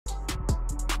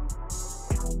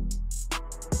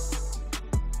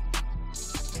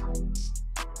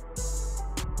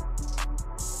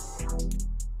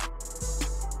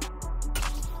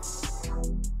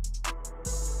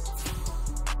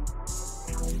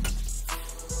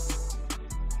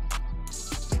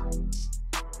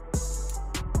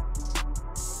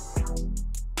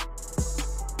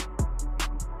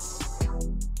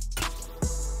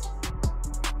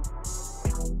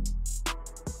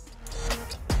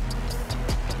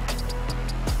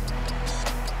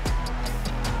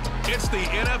It's the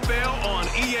NFL on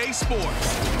EA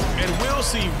Sports. And we'll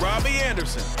see Robbie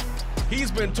Anderson. He's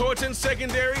been torching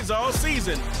secondaries all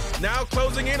season, now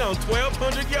closing in on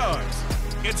 1,200 yards.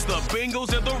 It's the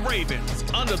Bengals and the Ravens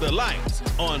under the lights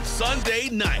on Sunday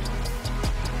night.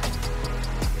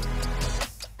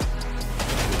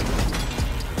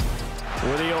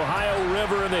 With the Ohio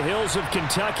River and the hills of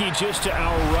Kentucky just to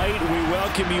our right, we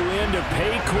welcome you into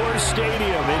Paycor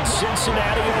Stadium in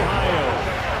Cincinnati,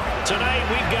 Ohio. Tonight,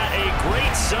 we've got a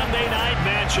great Sunday night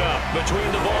matchup between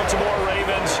the Baltimore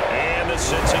Ravens and the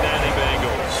Cincinnati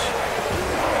Bengals.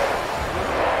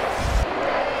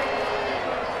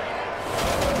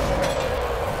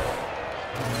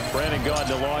 Brandon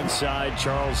Gaudin alongside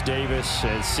Charles Davis.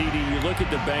 And CD, you look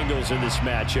at the Bengals in this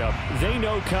matchup. They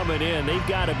know coming in they've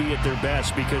got to be at their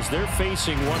best because they're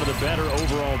facing one of the better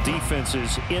overall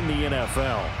defenses in the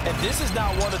NFL. And this is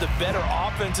not one of the better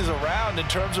offenses around in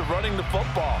terms of running the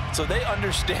football. So they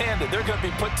understand that they're going to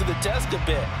be put to the test a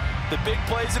bit. The big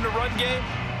plays in the run game,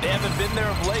 they haven't been there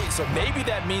of late, so maybe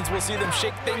that means we'll see them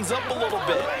shake things up a little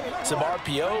bit. Some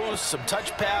RPOs, some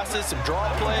touch passes, some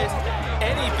draw plays,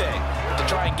 anything to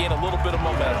try and gain a little bit of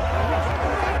momentum.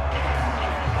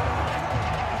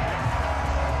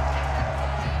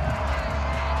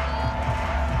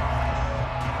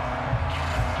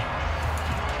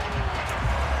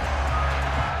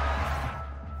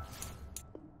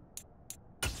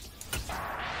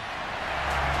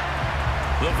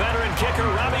 The veteran kicker,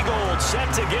 Robbie Gould,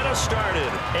 set to get us started.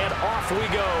 And off we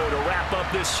go to wrap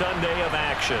up this Sunday of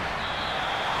action.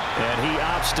 And he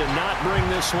opts to not bring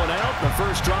this one out. The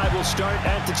first drive will start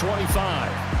at the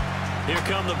 25. Here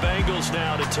come the Bengals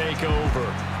now to take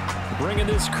over. Bringing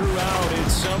this crew out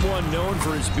is someone known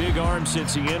for his big arm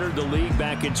since he entered the league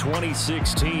back in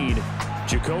 2016,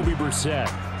 Jacoby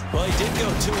Brissett. Well, he did go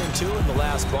 2-2 in the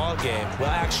last ball game. Well,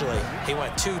 actually, he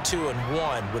went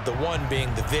 2-2-1, with the one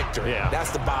being the victory. Yeah.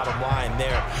 That's the bottom line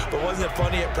there. But wasn't it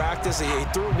funny at practice? He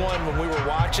threw one when we were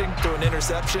watching, threw an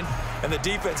interception, and the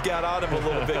defense got on him a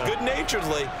little bit,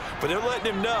 good-naturedly. But they're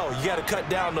letting him know, you got to cut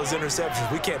down those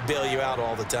interceptions. We can't bail you out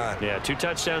all the time. Yeah, 2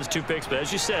 touchdowns, 2 picks. But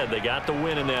as you said, they got the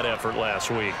win in that effort last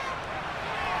week.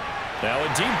 Now a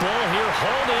deep ball here,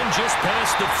 hauled in just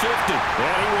past the 50.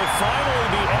 And he will finally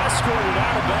be escorted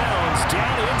out of bounds,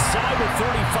 down inside the 35.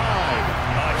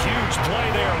 A huge play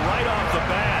there right off the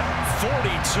bat. 42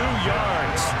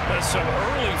 yards. That's some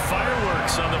early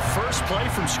fireworks on the first play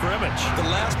from scrimmage.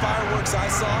 The last fireworks I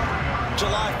saw,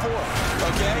 July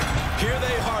 4th, okay? Here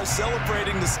they are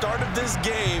celebrating the start of this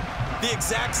game the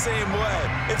exact same way.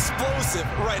 Explosive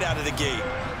right out of the gate.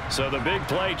 So the big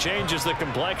play changes the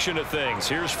complexion of things.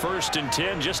 Here's 1st and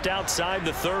 10 just outside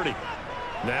the 30.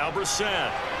 Now Brissett.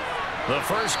 The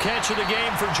first catch of the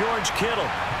game for George Kittle.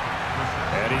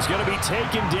 And he's going to be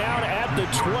taken down at the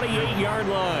 28-yard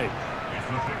line.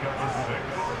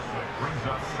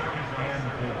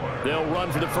 They'll run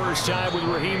for the first time with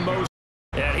Raheem Mostert.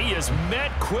 And he is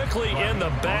met quickly in the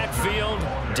backfield.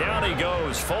 Down he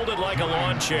goes, folded like a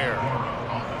lawn chair.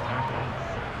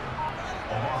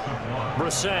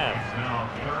 Brissett.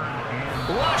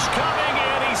 Rush coming,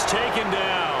 and he's taken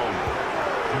down.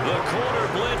 The corner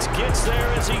blitz gets there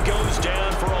as he goes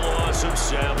down for a loss of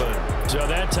 7. So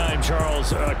that time,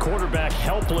 Charles, a quarterback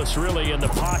helpless really in the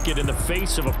pocket in the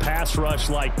face of a pass rush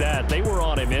like that. They were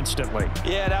on him instantly.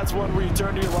 Yeah, that's one where you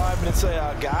turn to your lineman and say,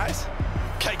 guys,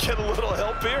 can I get a little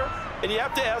help here? And you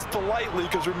have to ask politely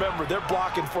because, remember, they're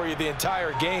blocking for you the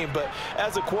entire game. But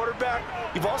as a quarterback,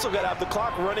 you've also got to have the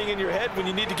clock running in your head when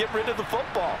you need to get rid of the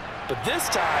football. But this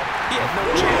time, he had no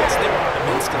chance. They were on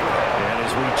him instantly. And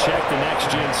as we check the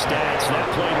next-gen stats, that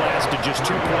play lasted just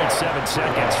 2.7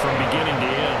 seconds from beginning to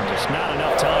end. Just not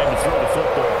enough time to throw the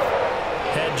football.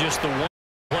 Had just the one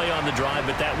play on the drive,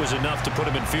 but that was enough to put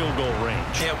him in field goal range.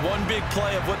 Yeah, one big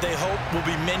play of what they hope will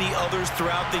be many others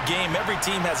throughout the game. Every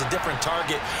team has a different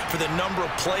target for the number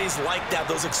of plays like that,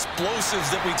 those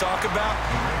explosives that we talk about.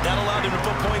 That allowed him to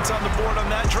put points on the board on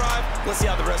that drive. Let's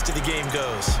see how the rest of the game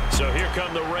goes. So here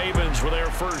come the Ravens with their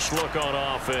first look on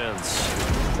offense.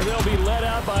 And they'll be led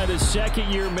out by the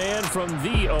second-year man from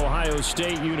The Ohio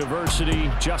State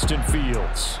University, Justin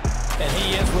Fields. And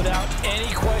he is, without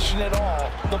any question at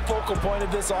all, the focal point of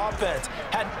this offense.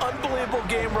 Had an unbelievable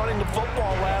game running the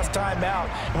football last time out.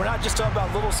 And we're not just talking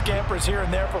about little scampers here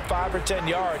and there for 5 or 10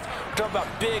 yards. We're talking about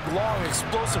big, long,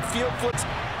 explosive field flips,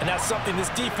 and that's something this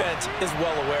defense is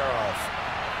well aware of.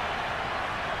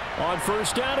 On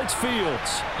first down, it's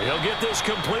Fields. He'll get this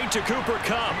complete to Cooper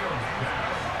Kupp.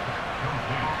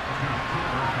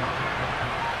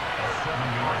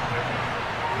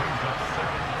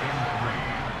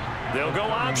 They'll go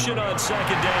option on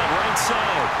second down, right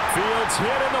side. Fields hit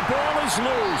and the ball is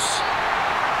loose.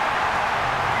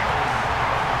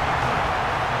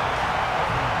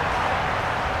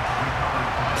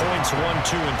 Points 1,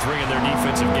 2, and 3 in their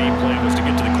defensive game plan was to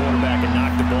get to the quarterback and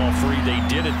knock the ball free. They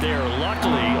did it there.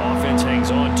 Luckily, offense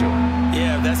hangs on to it.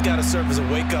 Yeah, that's got to serve as a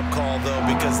wake-up call, though,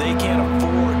 because they can't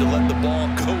afford to let the ball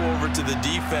go over to the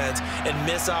defense and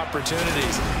miss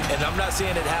opportunities. And I'm not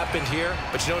saying it happened here,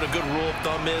 but you know what a good rule of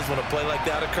thumb is when a play like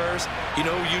that occurs? You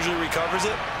know who usually recovers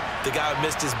it? The guy who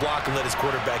missed his block and let his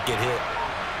quarterback get hit.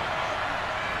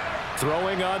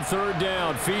 Throwing on third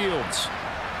down, Fields.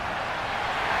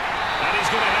 And he's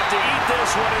going to have to eat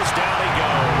this one as down he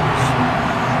goes.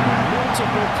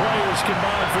 Multiple players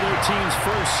combined for their team's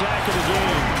first sack of the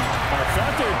game. I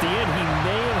thought there at the end he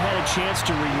may have had a chance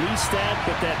to release that,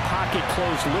 but that pocket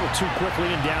closed a little too quickly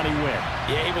and down he went.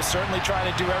 Yeah, he was certainly trying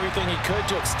to do everything he could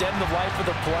to extend the life of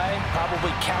the play,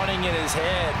 probably counting in his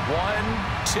head 1,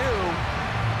 2,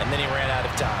 and then he ran out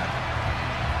of time.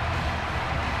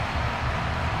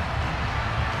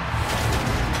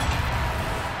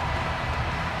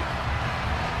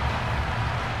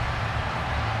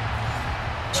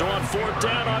 So on fourth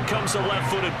down, on comes the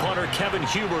left-footed punter, Kevin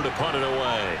Huber, to punt it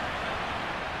away.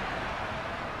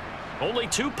 Only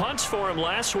 2 punts for him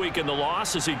last week in the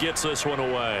loss as he gets this one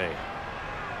away.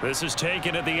 This is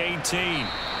taken at the 18.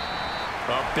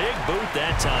 A big boot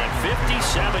that time,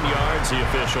 57 yards the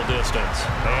official distance.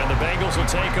 And the Bengals will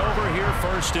take over here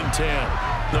first and 10.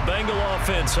 The Bengal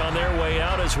offense on their way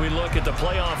out as we look at the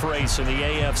playoff race in the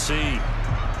AFC.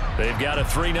 They've got a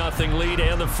 3-0 lead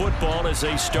and the football as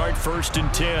they start first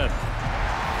and 10.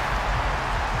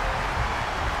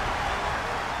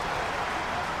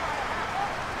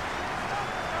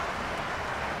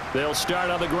 They'll start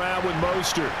on the ground with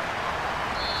Mostert.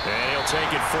 And he'll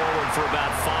take it forward for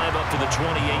about 5 up to the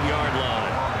 28-yard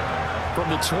line. From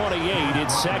the 28,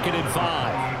 it's second and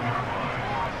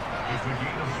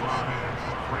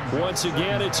 5. Once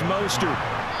again, it's Mostert.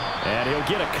 And he'll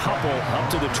get a couple up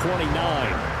to the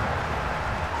 29.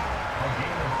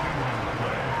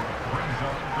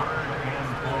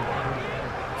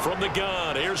 From the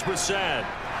gun, here's Brissett.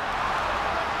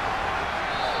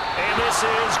 And this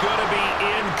is going to be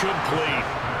incomplete.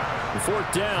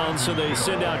 Fourth down, so they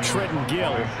send out Trenton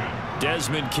Gill.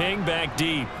 Desmond King back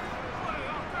deep.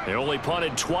 They only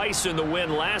punted twice in the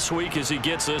win last week as he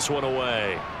gets this one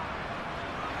away.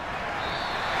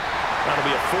 That'll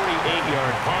be a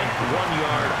 48-yard punt, 1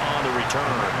 yard on the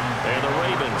return. And the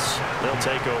Ravens, they'll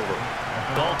take over.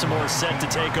 Baltimore set to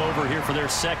take over here for their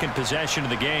second possession of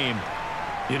the game.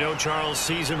 You know, Charles,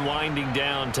 season winding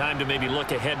down, time to maybe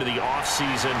look ahead to the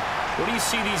offseason. What do you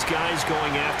see these guys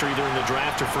going after either in the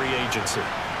draft or free agency?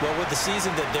 Well, with the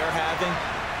season that they're having,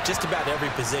 just about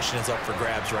every position is up for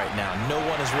grabs right now. No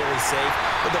one is really safe,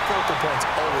 but the focal point's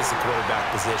always the quarterback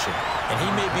position. And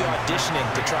he may be auditioning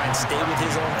to try and stay with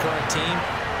his own current team.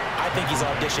 I think he's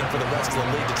auditioning for the rest of the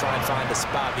league to try and find a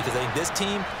spot because I think this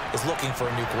team is looking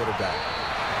for a new quarterback.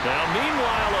 Now,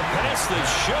 meanwhile, a pass that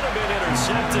should have been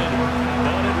intercepted,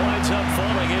 but it winds up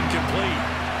falling incomplete.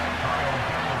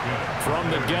 From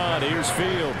the gun, here's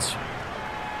Fields.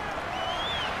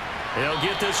 He'll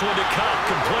get this one to Cup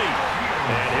complete.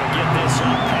 And he'll get this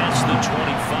up past the 25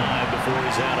 before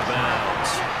he's out of bounds.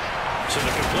 So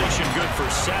the completion good for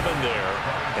 7 there.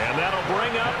 And that'll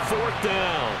bring up fourth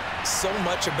down. So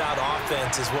much about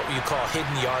offense is what you call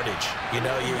hidden yardage. You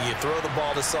know, you throw the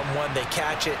ball to someone, they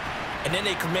catch it, and then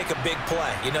they can make a big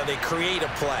play. You know, they create a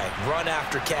play, run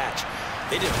after catch.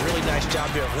 They did a really nice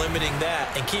job here of limiting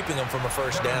that and keeping him from a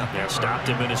first down. Yeah, stopped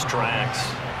him in his tracks.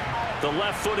 The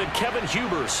left-footed Kevin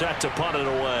Huber set to punt it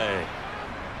away.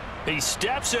 He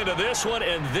steps into this one,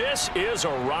 and this is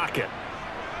a rocket.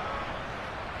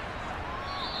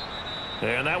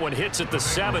 And that one hits at the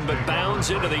 7, but bounds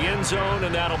into the end zone,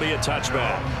 and that'll be a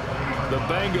touchback. The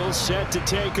Bengals set to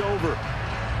take over.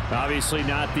 Obviously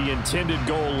not the intended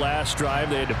goal last drive.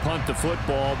 They had to punt the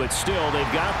football, but still,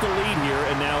 they've got the lead here,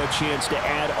 and now a chance to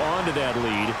add on to that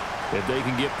lead if they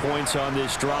can get points on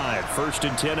this drive. First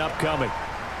and 10 upcoming.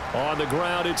 On the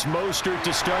ground, it's Mostert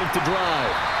to start the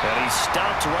drive. And he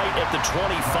stopped right at the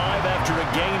 25 after a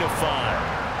gain of 5.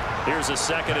 Here's a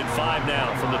second and 5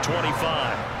 now from the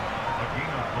 25.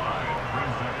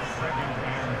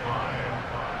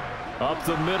 Up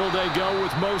the middle they go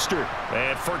with Mostert.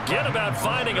 And forget about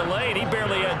finding a lane. He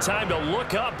barely had time to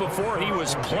look up before he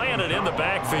was planted in the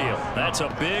backfield. That's a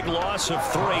big loss of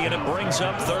 3, and it brings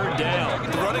up third down.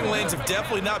 The running lanes have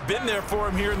definitely not been there for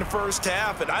him here in the first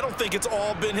half, and I don't think it's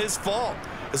all been his fault.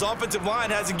 His offensive line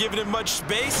hasn't given him much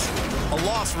space. A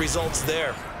loss results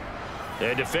there.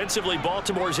 And defensively,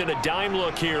 Baltimore's in a dime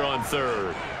look here on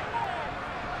third.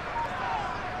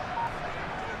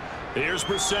 Here's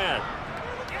Brissett.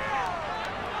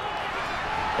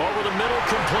 Over the middle,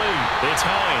 complete. It's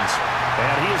Hines.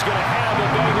 And he is going to have the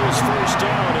Bengals first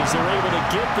down as they're able to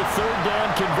get the third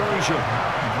down conversion.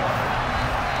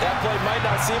 That play might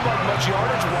not seem like much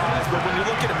yardage-wise, but when you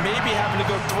look at it maybe having to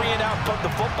go 3 and out and punt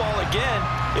the football again,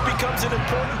 it becomes an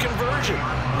important conversion.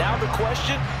 Now the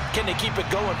question, can they keep it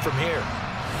going from here?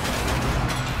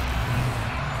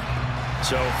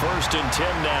 So 1st and 10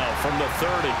 now from the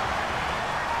 30.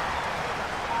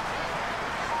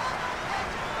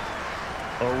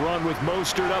 A run with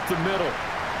Mostert up the middle.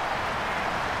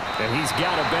 And he's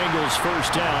got a Bengals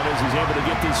first down as he's able to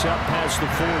get this up past the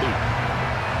 40.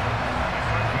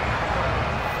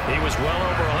 He was well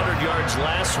over 100 yards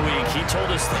last week. He told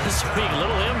us this week, a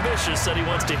little ambitious, that he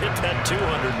wants to hit that 200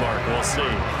 mark. We'll see.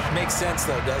 Makes sense,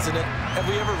 though, doesn't it? Have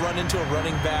we ever run into a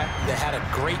running back that had a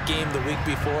great game the week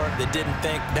before that didn't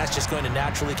think that's just going to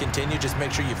naturally continue? Just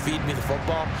make sure you feed me the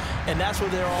football. And that's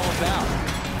what they're all about.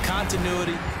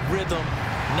 Continuity, rhythm,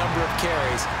 number of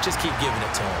carries. Just keep giving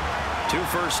it to him. 2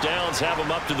 first downs have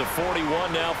him up to the 41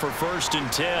 now for 1st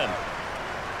and 10.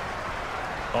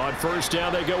 On 1st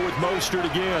down, they go with Mostert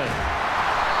again.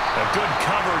 A good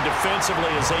cover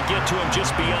defensively as they get to him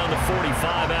just beyond the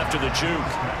 45 after the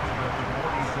juke.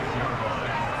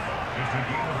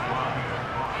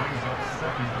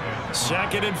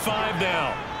 2nd and 5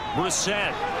 now.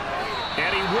 Brissett.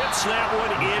 And he whips that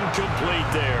one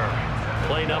incomplete there.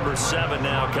 Play number 7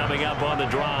 now coming up on the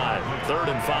drive. 3rd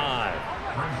and 5.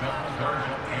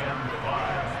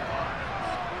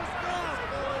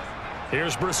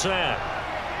 Here's Brissett.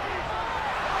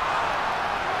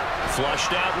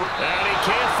 Flushed out, and he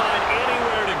can't find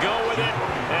anywhere to go with it,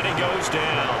 and he goes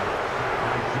down.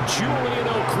 Julian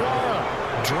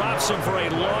Okwara drops him for a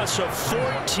loss of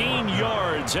 14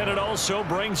 yards, and it also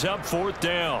brings up 4th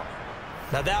down.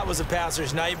 Now that was a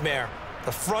passer's nightmare.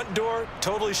 The front door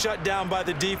totally shut down by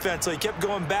the defense, so he kept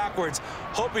going backwards,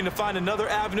 hoping to find another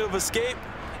avenue of escape.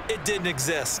 It didn't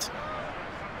exist.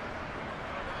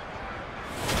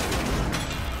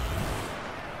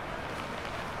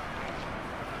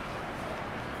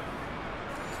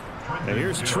 And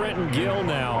here's Trenton Gill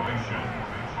now.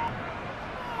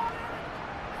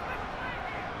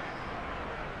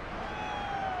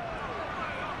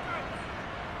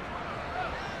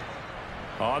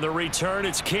 On the return,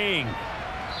 it's King.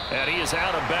 And he is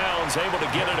out of bounds, able to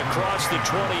get it across the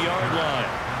 20-yard line.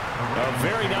 A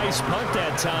very nice punt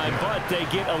that time, but they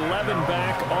get 11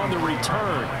 back on the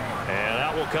return. And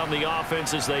out will come the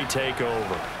offense as they take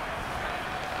over.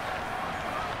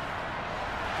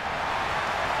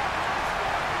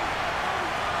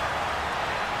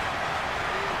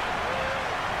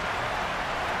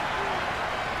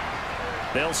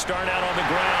 They'll start out on the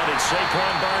ground. It's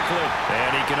Saquon Barkley.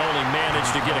 And he can only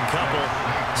manage to get a couple.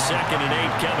 2nd and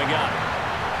 8 coming up.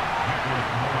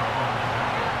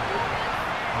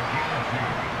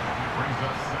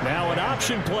 Now an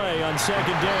option play on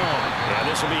 2nd down. And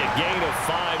this will be a gain of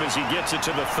 5 as he gets it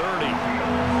to the 30.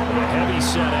 A heavy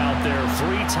set out there.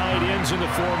 3 tight ends in the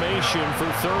formation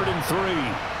for 3rd and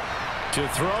 3. To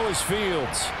throw is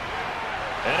Fields.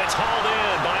 And it's hauled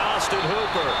in by Austin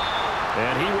Hooper.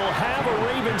 And he will have a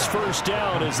Ravens first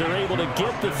down as they're able to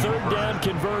get the 3rd down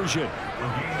conversion.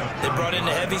 They brought in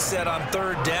a heavy set on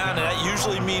 3rd down, and that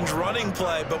usually means running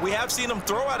play. But we have seen them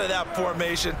throw out of that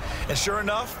formation. And sure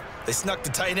enough, they snuck the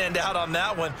tight end out on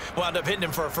that one. Wound up hitting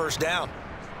him for a first down.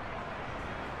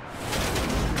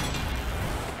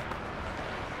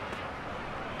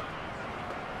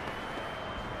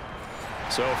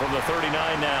 So from the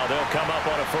 39 now, they'll come up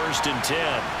on a 1st and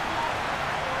 10.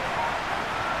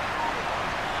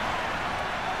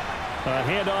 A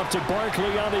handoff to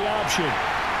Barkley on the option.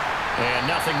 And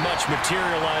nothing much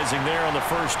materializing there on the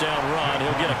first down run.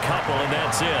 He'll get a couple, and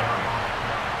that's it.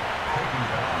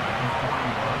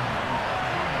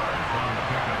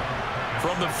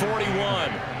 From the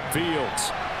 41,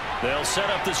 Fields. They'll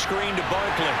set up the screen to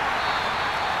Barkley.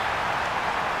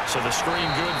 So the screen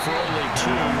good for only 2.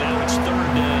 Now it's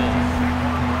 3rd down.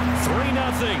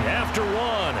 3-0 after 1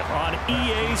 on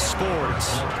EA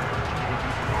Sports.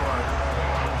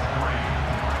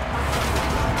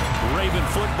 Raven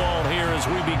football here as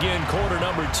we begin quarter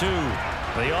number 2.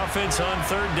 The offense on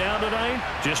 3rd down tonight,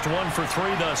 just 1 for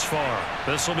 3 thus far.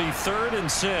 This will be 3rd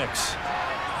and 6.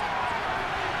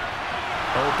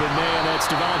 Open man, that's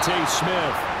Devontae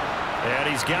Smith. And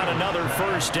he's got another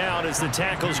first down as the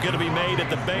tackle's going to be made at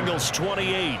the Bengals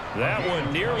 28. That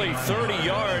one nearly 30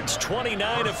 yards,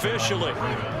 29 officially.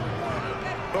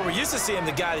 Well, we're used to seeing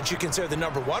the guy that you consider the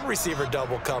 #1 receiver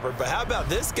double covered, but how about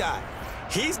this guy?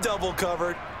 He's double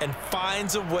covered and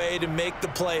finds a way to make the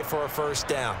play for a first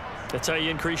down. That's how you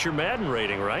increase your Madden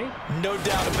rating, right? No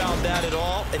doubt about that at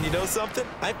all. And you know something?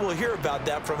 I think we'll hear about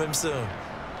that from him soon.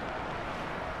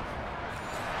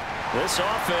 This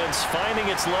offense finding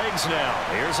its legs now.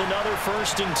 Here's another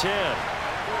 1st and 10.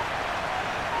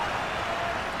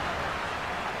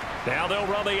 Now they'll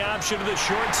run the option to the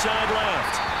short side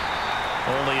left.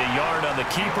 Only a yard on the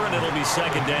keeper, and it'll be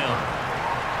 2nd down.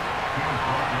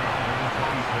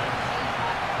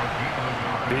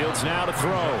 Fields now to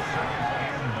throw.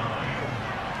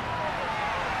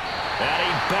 And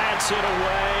he bats it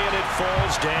away, and it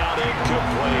falls down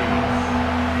incomplete.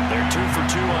 They're 2 for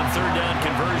 2 on 3rd down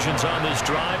conversions on this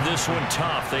drive. This one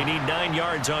tough. They need 9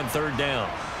 yards on 3rd down.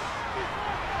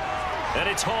 And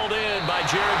it's hauled in by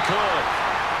Jared Cook.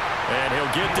 And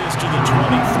he'll get this to the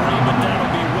 23, but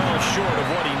that'll be well short of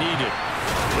what he needed.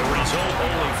 The result,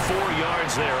 only 4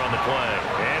 yards there on the play.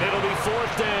 And it'll be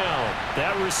 4th down.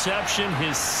 That reception,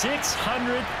 his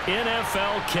 600th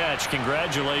NFL catch.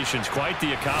 Congratulations, quite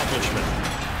the accomplishment.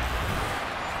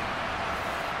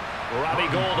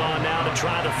 Robbie Gould on now to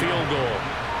try the field goal.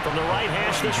 From the right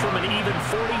hash, this from an even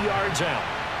 40 yards out.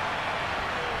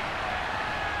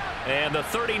 And the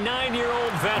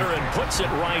 39-year-old veteran puts it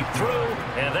right through,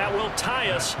 and that will tie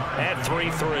us at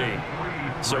 3-3.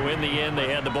 So in the end,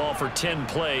 they had the ball for 10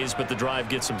 plays, but the drive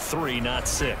gets them 3, not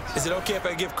 6. Is it okay if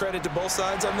I give credit to both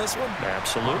sides on this one?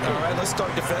 Absolutely. All right, let's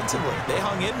start defensively. They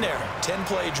hung in there.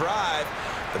 10-play drive,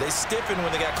 but they stiffened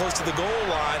when they got close to the goal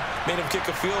line, made them kick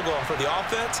a field goal. And for the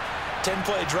offense,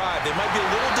 10-play drive. They might be a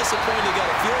little disappointed they got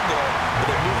a field goal, but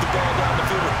they moved the ball down the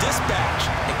field with dispatch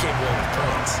and came away with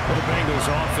points. Well, the Bengals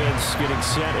offense getting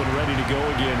set and ready to go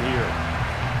again here.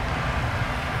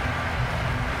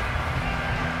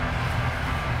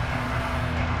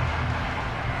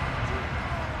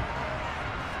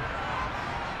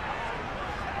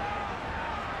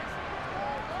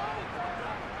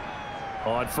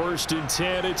 On 1st and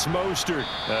 10, it's Mostert.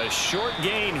 A short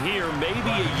gain here, maybe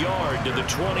a yard to the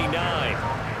 29.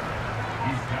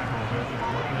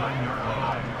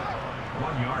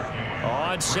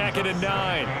 On 2nd and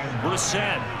 9,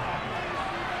 Brissett.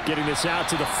 Getting this out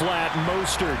to the flat,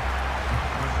 Mostert.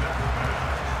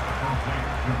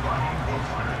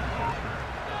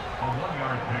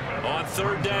 On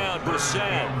 3rd down,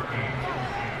 Brissett.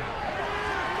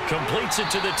 Completes it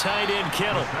to the tight end,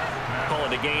 Kittle. Call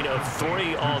it a gain of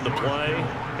 3 on the play.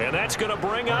 And that's going to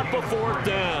bring up a 4th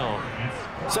down.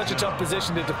 Such a tough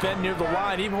position to defend near the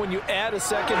line, even when you add a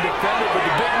second defender. But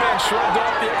the big man shrugged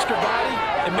off the extra body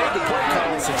and made the play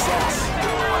call a success.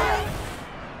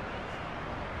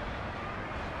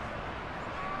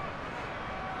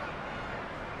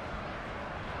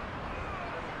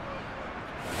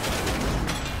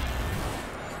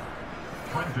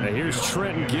 Now here's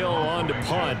Trenton Gill on to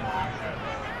punt.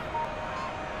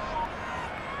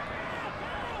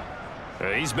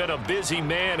 He's been a busy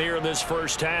man here in this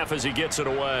first half as he gets it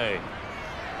away.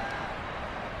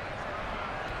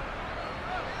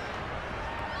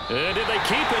 And did they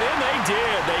keep it in? They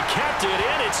did. They kept it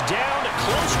in. It's down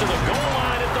close to the goal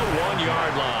line at the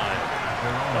 1-yard line.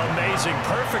 Amazing.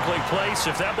 Perfectly placed.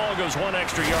 If that ball goes 1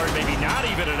 extra yard, maybe not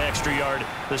even an extra yard,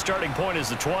 the starting point is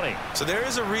the 20. So there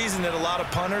is a reason that a lot of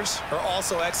punters are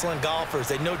also excellent golfers.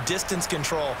 They know distance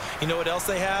control. You know what else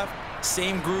they have?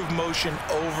 Same groove motion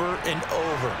over and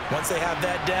over. Once they have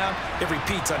that down, it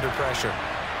repeats under pressure.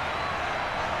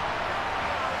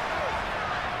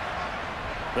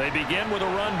 They begin with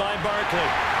a run by Barkley.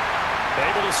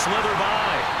 Able to slither by.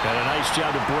 Got a nice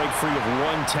job to break free of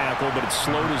 1 tackle, but it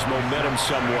slowed his momentum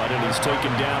somewhat, and he's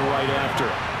taken down right after.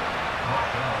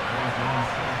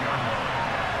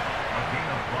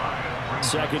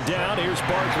 2nd down, here's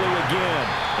Barkley again.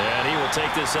 And he will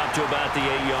take this up to about the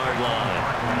 8-yard line.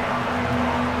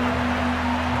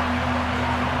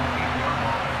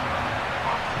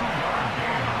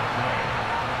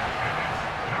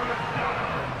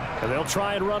 And they'll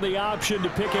try and run the option to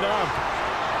pick it up.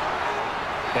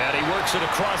 And he works it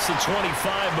across the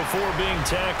 25 before being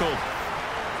tackled.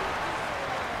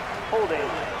 Holding,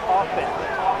 offense.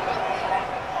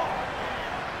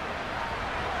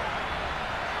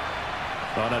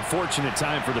 An unfortunate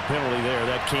time for the penalty there.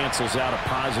 That cancels out a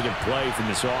positive play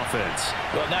from this offense.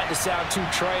 Well, not to sound too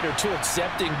trite or too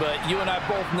accepting, but you and I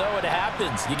both know it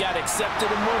happens. You got to accept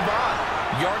it and move on.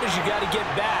 Yardage, you got to get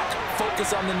back.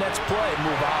 Focus on the next play and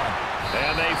move on.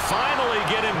 And they finally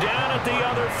get him down at the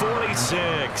other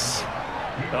 46.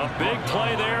 A big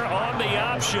play there on the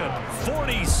option.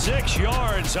 46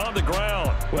 yards on the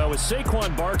ground. Well, with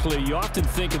Saquon Barkley, you often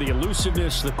think of the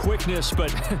elusiveness, the quickness,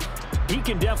 but he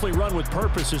can definitely run with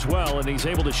purpose as well, and he's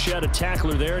able to shed a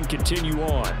tackler there and continue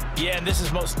on. Yeah, and this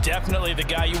is most definitely the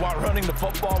guy you want running the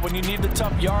football when you need the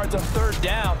tough yards on third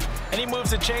down. And he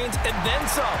moves the chains and then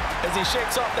some as he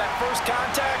shakes off that first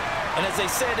contact. And as they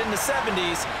said in the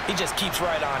 70s, he just keeps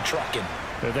right on trucking.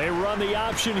 They run the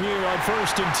option here on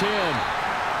 1st and 10.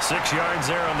 6 yards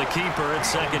there on the keeper.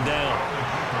 It's 2nd down.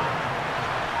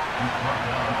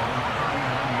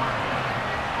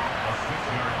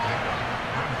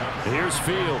 Here's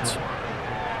Fields.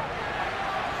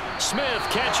 Smith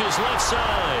catches left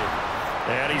side.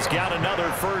 And he's got another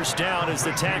 1st down as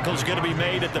the tackle's going to be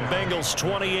made at the Bengals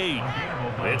 28.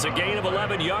 It's a gain of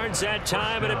 11 yards that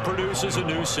time, and it produces a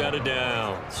new set of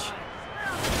downs.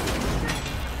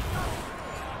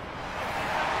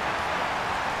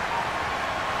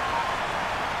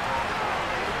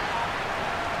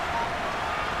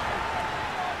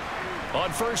 On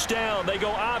 1st down, they go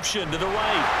option to the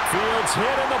right. Fields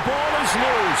hit, and the ball is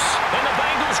loose. And the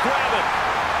Bengals grab it.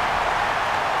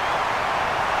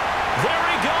 There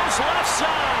he goes, left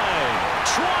side.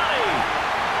 20.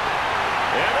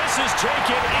 And this is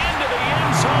taken into the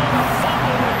end zone. A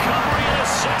fumble recovery and a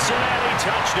Cincinnati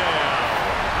touchdown.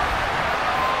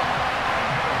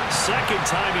 Second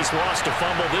time he's lost a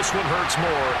fumble. This one hurts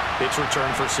more. It's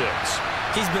returned for 6.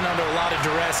 He's been under a lot of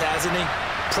duress, hasn't he?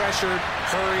 Pressured,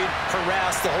 hurried,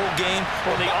 harassed the whole game.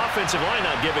 Well, the offensive line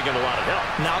not giving him a lot of help.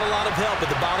 Not a lot of help, but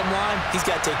the bottom line, he's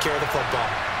got to take care of the football.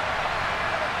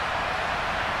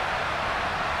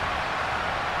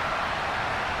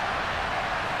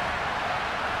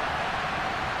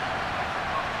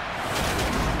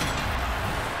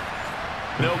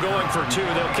 No going for 2.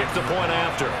 They'll kick the point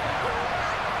after.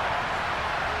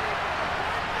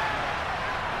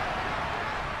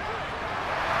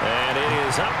 And it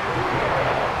is up.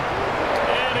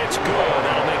 And it's good.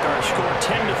 That'll make our score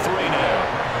 10-3 now.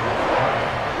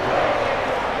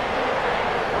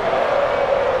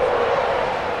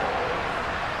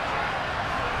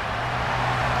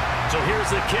 So here's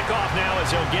the kickoff now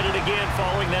as he'll get it again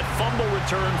following that fumble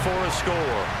return for a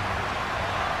score.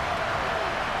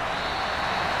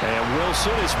 And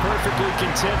Wilson is perfectly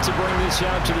content to bring this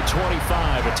out to the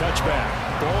 25, a touchback.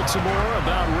 Baltimore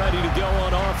about ready to go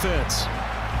on offense.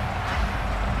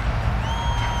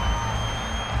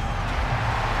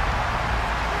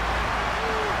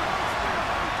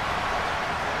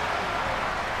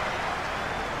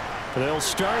 They'll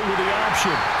start with the option.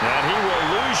 And he will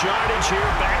lose yardage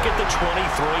here back at the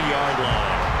 23-yard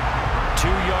line. 2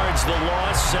 yards the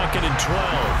loss, 2nd and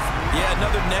 12. Yeah,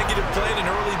 another negative play in an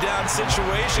early down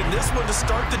situation. This one to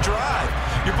start the drive.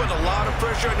 You're putting a lot of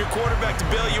pressure on your quarterback to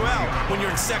bail you out when you're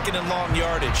in 2nd and long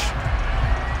yardage.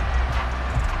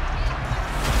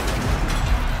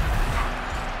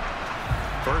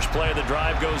 First play of the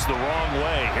drive goes the wrong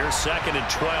way. Here's 2nd and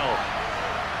 12.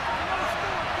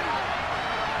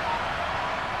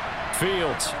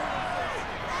 Fields.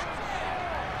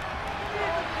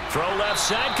 Throw left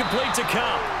side, complete to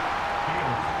Cup.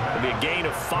 It'll be a gain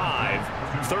of 5.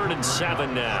 3rd and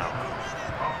 7 now.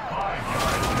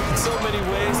 In so many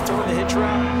ways, throwing the hitch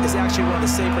route is actually one of the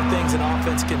safer things an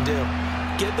offense can do.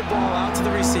 Get the ball out to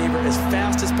the receiver as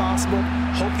fast as possible,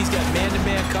 hope he's got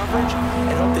man-to-man coverage,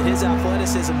 and hope that his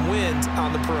athleticism wins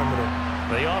on the perimeter.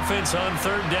 The offense on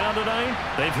 3rd down tonight,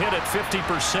 they've hit it 50%,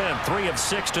 3 of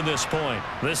 6 to this point.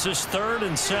 This is 3rd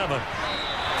and 7.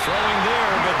 Throwing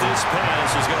there, but this pass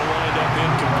is going to wind up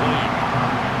incomplete.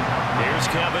 Here's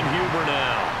Kevin Huber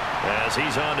now as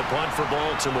he's on to punt for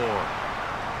Baltimore.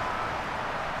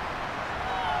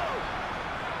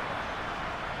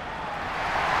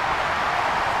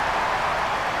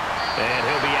 And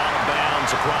he'll be out of bounds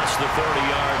across the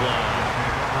 30-yard line.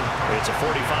 It's a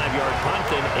 45-yard punt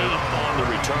and 8 on the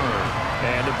return.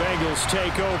 And the Bengals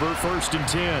take over 1st and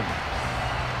 10.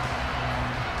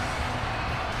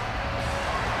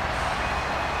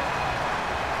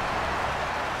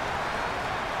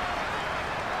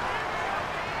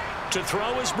 To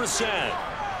throw is Brissett.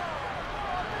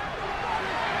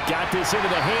 Got this into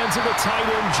the hands of the tight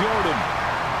end, Jordan.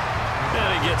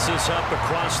 And he gets this up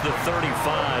across the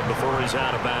 35 before he's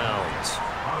out of bounds.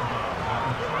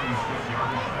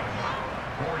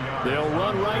 They'll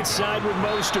run right side with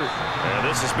Mostert. And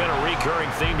this has been a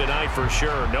recurring theme tonight for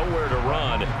sure. Nowhere to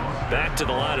run. Back to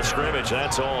the line of scrimmage,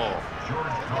 that's all.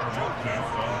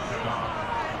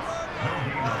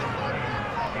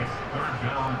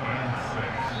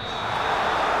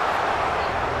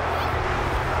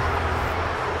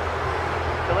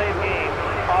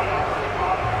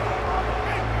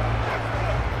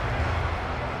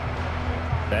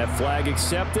 That flag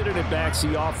accepted, and it backs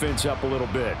the offense up a little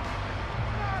bit.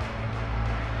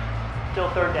 Still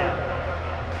third down.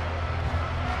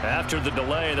 After the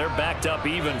delay, they're backed up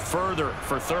even further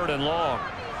for 3rd and long.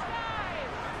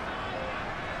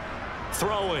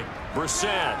 Throwing,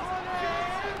 Brissett.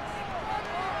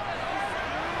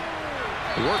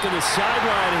 Working the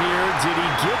sideline here. Did he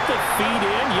get the feet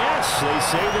in? Yes, they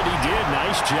say that he did.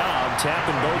 Nice job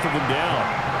tapping both of them down.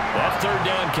 That 3rd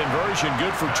down conversion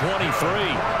good for 23.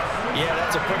 Yeah,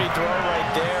 that's a pretty throw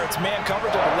right there. It's man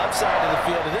coverage on the left side of the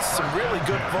field, and this is some really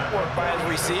good footwork by his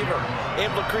receiver.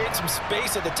 Able to create some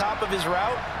space at the top of his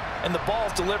route, and the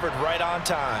ball's delivered right on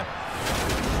time.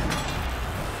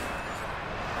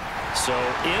 So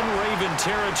in Raven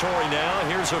territory now.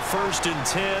 Here's a 1st and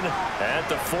 10 at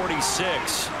the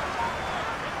 46.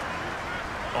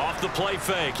 Off the play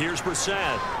fake. Here's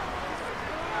Brissett.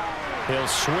 He'll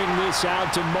swing this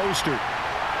out to Mostert.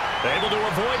 Able to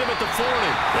avoid him at the 40.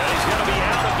 And he's going to be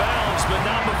out of bounds, but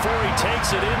not before he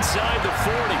takes it inside the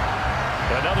 40.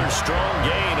 Another strong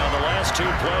gain on the last 2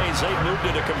 plays. They've moved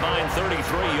it a combined 33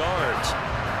 yards.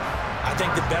 I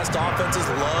think the best offenses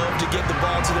love to get the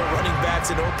ball to their running backs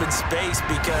in open space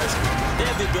because they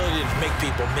have the ability to make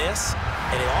people miss,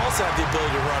 and they also have the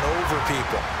ability to run over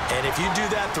people. And if you do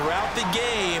that throughout the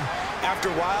game,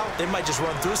 after a while, they might just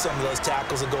run through some of those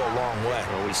tackles and go a long way.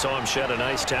 Well, we saw him shed a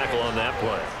nice tackle on that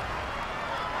play.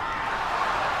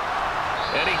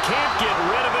 And he can't get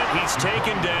rid of it. He's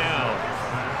taken down.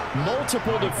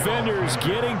 Multiple defenders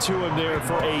getting to him there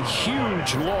for a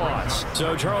huge loss.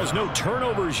 So, Charles, no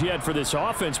turnovers yet for this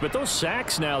offense, but those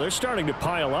sacks now, they're starting to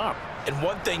pile up. And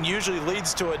one thing usually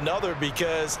leads to another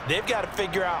because they've got to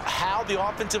figure out how the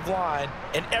offensive line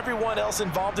and everyone else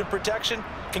involved in protection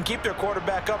can keep their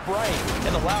quarterback upright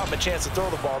and allow him a chance to throw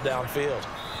the ball downfield.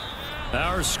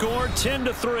 Our score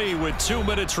 10-3 with 2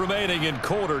 minutes remaining in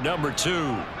quarter number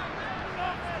 2.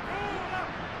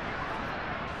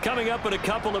 Coming up in a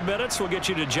couple of minutes, we'll get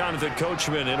you to Jonathan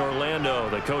Coachman in Orlando.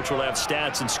 The coach will have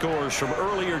stats and scores from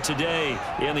earlier today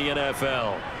in the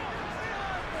NFL.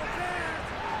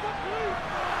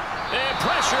 And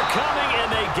pressure coming,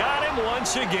 and they got him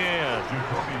once again.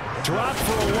 Dropped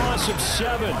for a loss of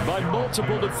 7 by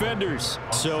multiple defenders.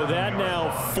 So that now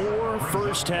 4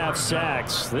 first-half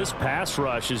sacks. This pass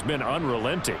rush has been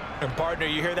unrelenting. And, partner,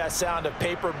 you hear that sound of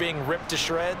paper being ripped to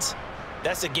shreds?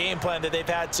 That's the game plan that they've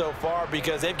had so far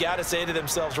because they've got to say to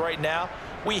themselves right now,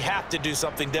 we have to do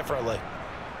something differently.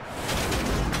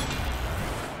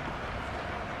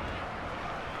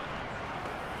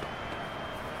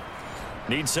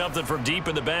 Need something from deep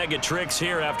in the bag of tricks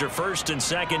here after 1st and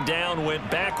 2nd down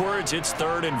went backwards. It's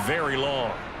 3rd and very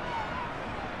long.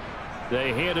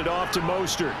 They hand it off to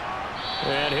Mostert.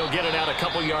 And he'll get it out a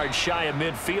couple yards shy of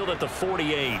midfield at the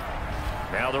 48.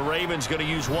 Now the Ravens going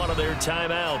to use one of their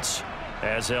timeouts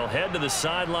as they'll head to the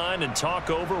sideline and talk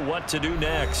over what to do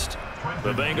next.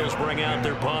 The Bengals bring out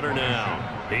their punter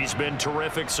now. He's been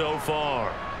terrific so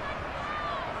far.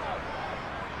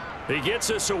 He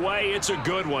gets us away. It's a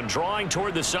good one, drawing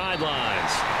toward the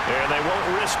sidelines. And they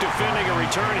won't risk defending a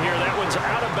return here. That one's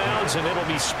out of bounds, and it'll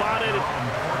be spotted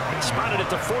at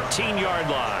the 14-yard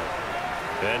line.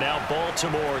 And now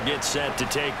Baltimore gets set to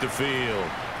take the field.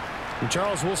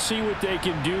 Charles, we'll see what they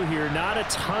can do here. Not a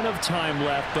ton of time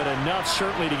left, but enough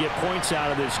certainly to get points out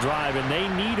of this drive, and they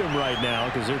need them right now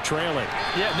because they're trailing.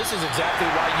 Yeah, this is exactly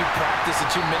why you practice a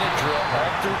 2-minute drill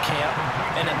all through camp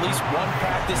and at least one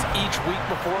practice each week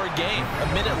before a game. A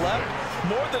minute left,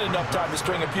 more than enough time to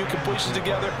string a few completions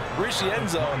together, reach the end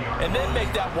zone, and then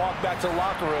make that walk back to the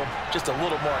locker room just a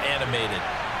little more animated.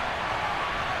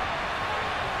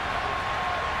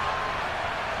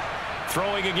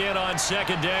 Throwing again on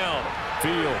 2nd down.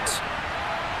 Fields.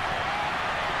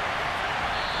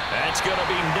 That's going to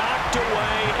be knocked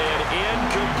away and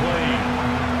incomplete.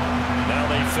 Now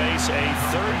they face a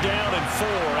 3rd down and 4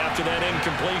 after that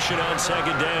incompletion on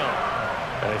 2nd down.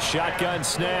 A shotgun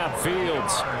snap.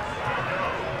 Fields.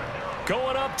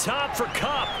 Going up top for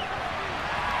Kupp.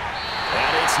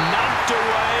 And it's knocked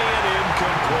away and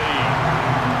incomplete.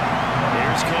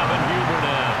 Here's Kevin Huber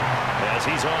now, as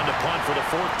he's on to punt for the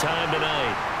 4th time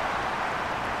tonight.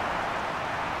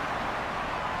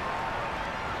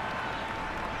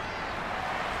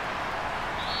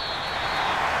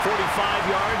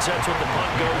 Yards, that's what the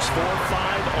punt goes for.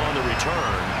 5 on the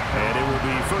return. And it will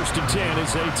be 1st and 10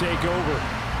 as they take over.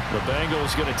 The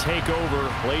Bengals going to take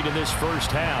over late in this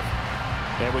first half.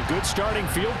 And with good starting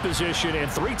field position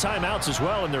and 3 timeouts as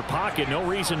well in their pocket, no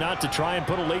reason not to try and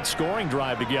put a late scoring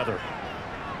drive together.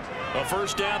 A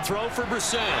 1st down throw for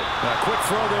Brissett. A quick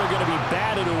throw there going to be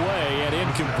batted away and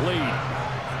incomplete.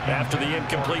 After the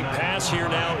incomplete pass, here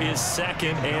now is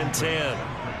 2nd and 10.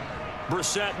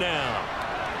 Brissett now.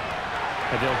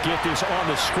 And they'll get this on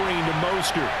the screen to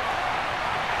Mostert.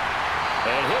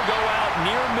 And he'll go out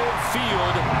near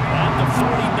midfield at the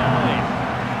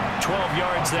 49. 12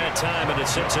 yards that time, and a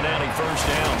Cincinnati first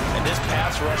down. And this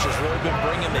pass rush has really been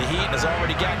bringing the heat and has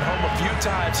already gotten home a few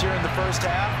times here in the first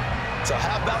half. So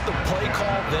how about the play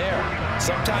call there?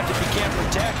 Sometimes if you can't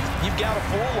protect, you've got to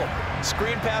fool them.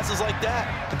 Screen passes like that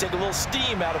can take a little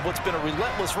steam out of what's been a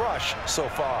relentless rush so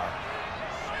far.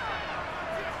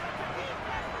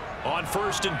 On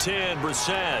 1st and 10,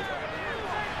 Brissett.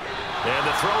 And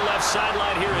the throw left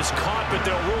sideline here is caught, but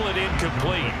they'll rule it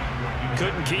incomplete.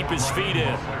 Couldn't keep his feet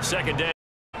in. 2nd down.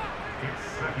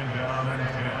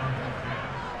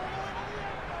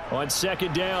 On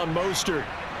 2nd down, Mostert.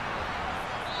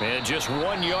 And just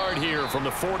 1 yard here from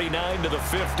the 49 to the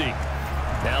 50.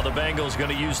 Now the Bengals going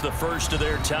to use the first of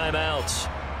their timeouts,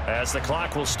 as the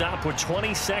clock will stop with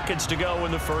 20 seconds to go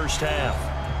in the first half.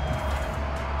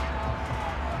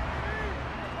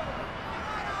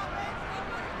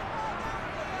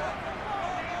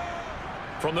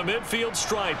 From the midfield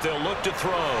stripe, they'll look to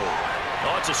throw.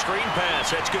 Oh, it's a screen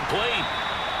pass. That's complete.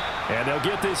 And they'll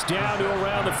get this down to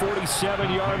around the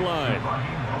 47-yard line.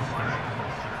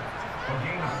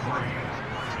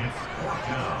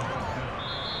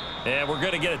 And we're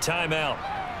going to get a timeout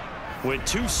with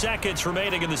 2 seconds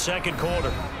remaining in the second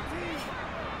quarter.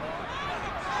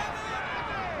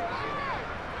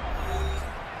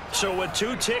 So with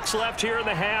 2 ticks left here in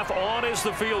the half, on is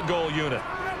the field goal unit.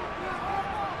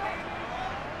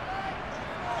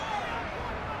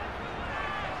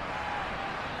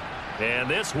 And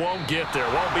this won't get there.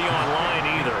 Won't be on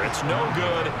line either. It's no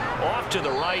good. Off to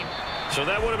the right. So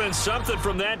that would have been something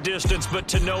from that distance, but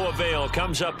to no avail.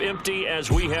 Comes up empty as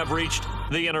we have reached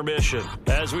the intermission.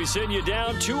 As we send you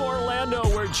down to Orlando,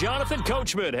 where Jonathan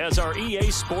Coachman has our EA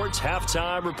Sports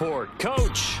halftime report.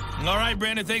 Coach. All right,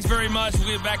 Brandon, thanks very much.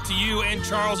 We'll get back to you and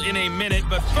Charles in a minute.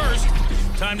 But first,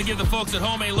 time to give the folks at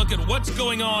home a look at what's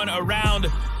going on around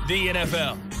the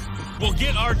NFL. We'll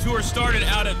get our tour started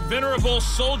out at Venerable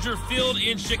Soldier Field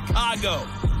in Chicago.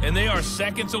 And they are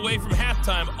seconds away from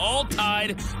halftime, all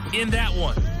tied in that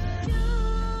one.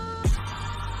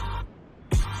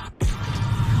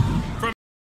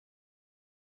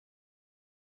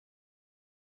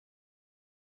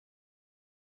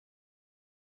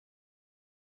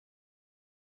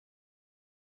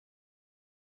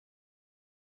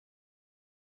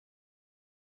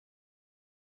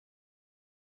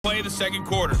 Play the second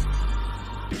quarter.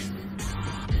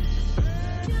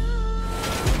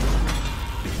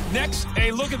 Next,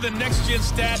 a look at the next-gen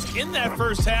stats in that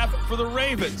first half for the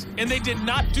Ravens. And they did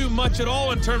not do much at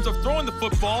all in terms of throwing the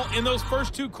football in those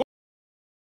first 2 quarters.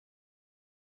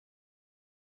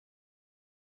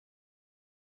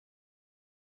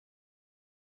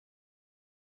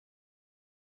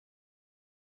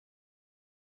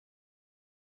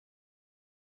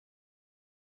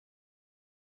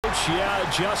 Yeah,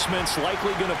 adjustments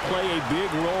likely going to play a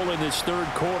big role in this third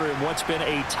quarter in what's been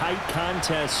a tight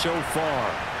contest so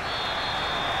far.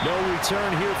 No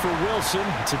return here for Wilson.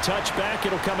 It's a touchback.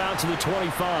 It'll come out to the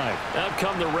 25. Out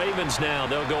come the Ravens now.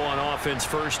 They'll go on offense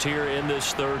first here in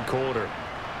this third quarter.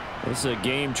 This is a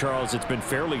game, Charles, it's been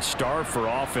fairly starved for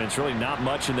offense. Really not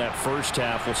much in that first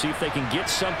half. We'll see if they can get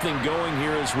something going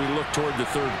here as we look toward the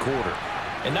third quarter.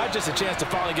 And not just a chance to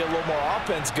finally get a little more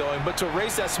offense going, but to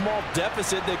erase that small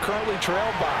deficit they currently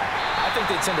trail by. I think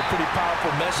they'd send a pretty powerful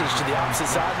message to the opposite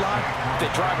sideline if they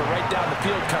drive it right down the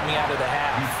field coming out of the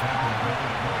half.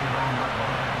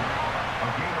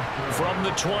 From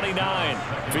the 29,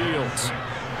 Fields.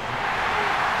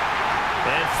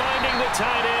 And finding the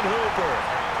tight end, Hooper.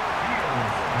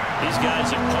 These guys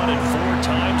have punted 4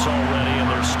 times already, and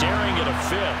they're staring at a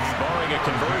 5th, barring a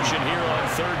conversion here on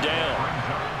third down.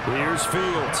 Here's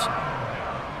Fields.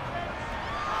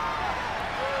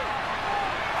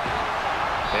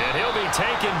 And he'll be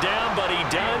taken down, but he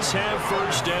does have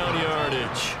first down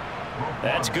yardage.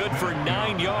 That's good for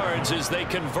 9 yards as they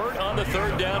convert on the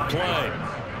third down play.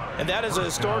 And that is a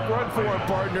historic run for him,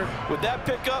 partner. With that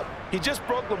pickup, he just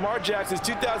broke Lamar Jackson's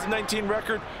 2019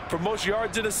 record for most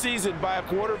yards in a season by a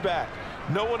quarterback.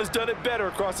 No one has done it better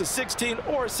across a 16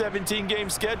 or 17-game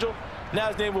schedule. Now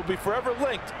his name will be forever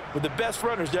linked with the best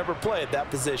runners to ever play at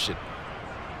that position.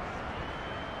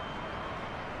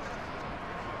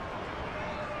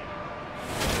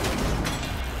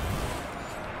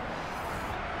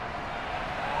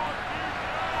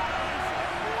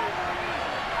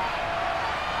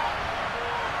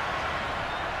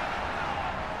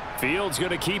 Fields going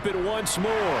to keep it once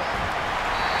more.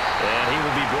 And he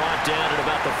will be brought down at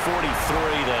about the 43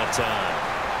 that time.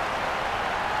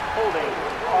 Holding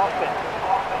offense.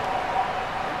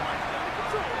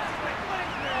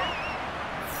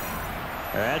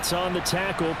 That's on the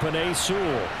tackle, Penei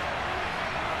Sewell.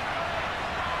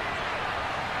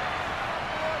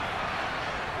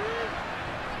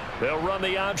 They'll run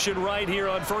the option right here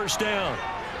on first down.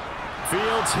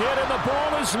 Fields hit and the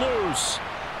ball is loose.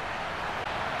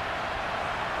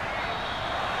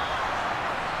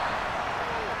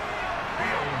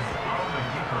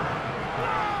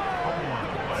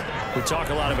 We talk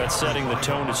a lot about setting the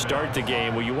tone to start the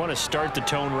game. Well, you want to start the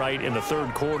tone right in the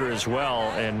third quarter as well,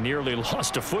 and nearly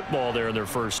lost a football there in their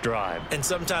first drive. And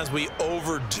sometimes we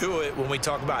overdo it when we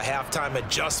talk about halftime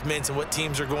adjustments and what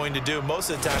teams are going to do. Most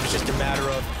of the time, it's just a matter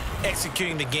of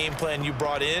executing the game plan you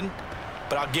brought in.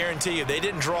 But I'll guarantee you, they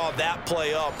didn't draw that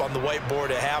play up on the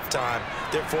whiteboard at halftime.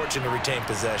 They're fortunate to retain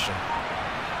possession.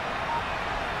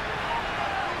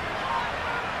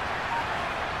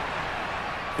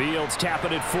 Fields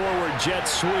tapping it forward, jet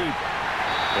sweep.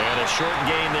 And a short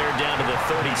gain there down to the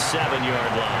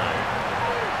 37-yard line.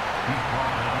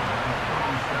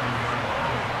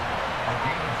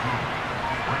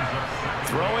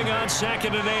 Throwing on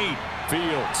 2nd and 8.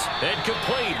 Fields.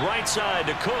 Incomplete, right side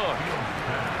to Cook.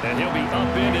 And he'll be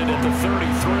upended at the 33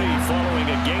 following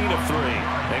a gain of 3.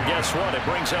 And guess what? It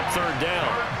brings up 3rd down.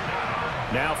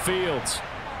 Now Fields.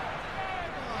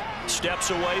 Steps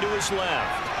away to his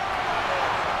left.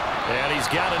 And he's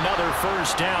got another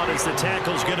first down as the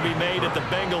tackle's going to be made at the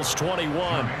Bengals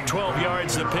 21. 12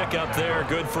 yards to pick up there.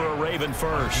 Good for a Raven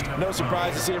first. No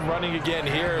surprise to see him running again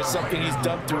here. It's something he's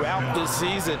done throughout this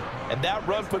season. And that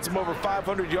run puts him over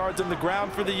 500 yards on the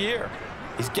ground for the year.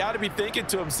 He's got to be thinking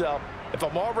to himself, if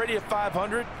I'm already at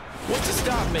 500, what's to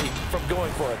stop me from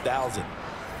going for 1,000?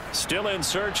 Still in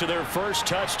search of their first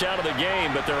touchdown of the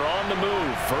game, but they're on the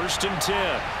move. 1st and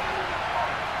 10.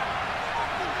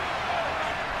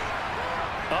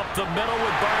 Up the middle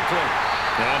with Barkley.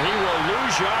 And he will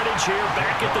lose yardage here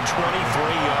back at the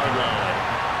 23-yard line.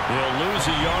 He'll lose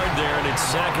a yard there, and it's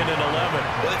 2nd and 11.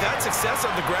 Well, they've had success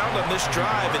on the ground on this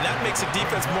drive, and that makes a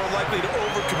defense more likely to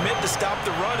overcommit to stop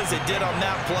the run as they did on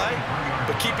that play.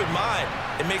 But keep in mind,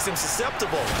 it makes them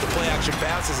susceptible to play-action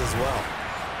passes as well.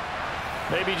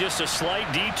 Maybe just a slight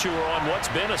detour on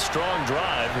what's been a strong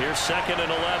drive. Here's 2nd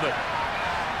and 11.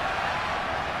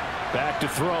 Back to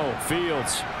throw.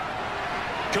 Fields.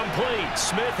 Complete.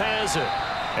 Smith has it.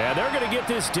 And they're going to get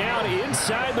this down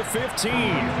inside the 15.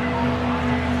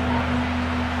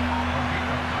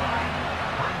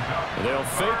 They'll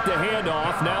fake the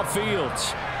handoff. Now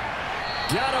Fields.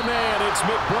 Got a man. It's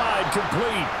McBride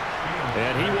complete.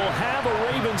 And he will have a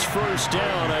Ravens first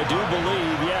down, I do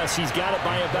believe. Yes, he's got it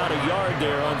by about a yard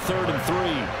there on 3rd and 3.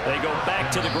 They go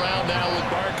back to the ground now with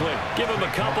Barkley. Give him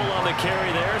a couple on the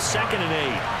carry there. 2nd and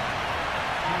 8.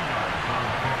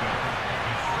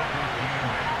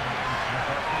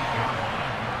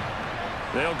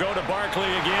 They'll go to Barkley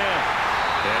again.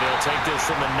 And he'll take this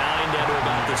from the 9 down to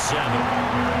about the 7.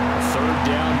 3rd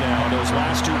down now. Those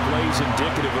last 2 plays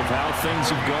indicative of how things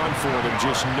have gone for them.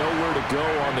 Just nowhere to go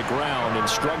on the ground and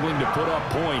struggling to put up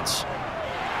points.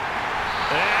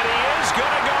 And he is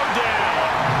going to go down.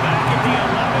 Back at the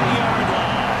 11-yard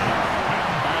line.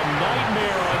 A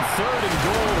nightmare on 3rd and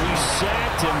goal. He's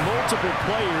sacked and multiple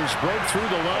players break through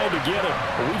the line to get him.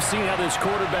 Well, we've seen how this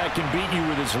quarterback can beat you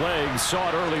with his legs. Saw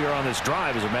it earlier on this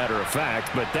drive, as a matter of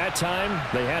fact. But that time,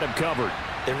 they had him covered.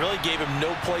 It really gave him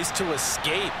no place to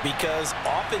escape because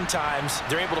oftentimes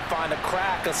they're able to find a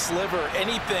crack, a sliver,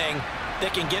 anything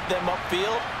that can get them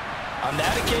upfield. On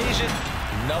that occasion,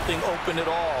 nothing open at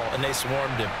all, and they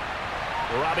swarmed him.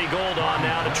 Robbie Gould on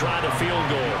now to try the field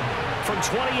goal from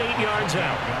 28 yards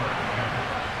out.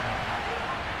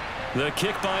 The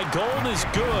kick by Gould is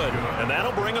good, and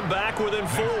that'll bring them back within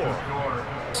 4.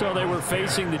 So they were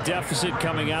facing the deficit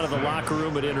coming out of the locker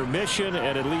room at intermission,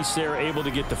 and at least they're able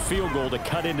to get the field goal to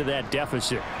cut into that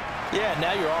deficit. Yeah,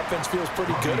 now your offense feels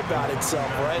pretty good about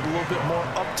itself, right? A little bit more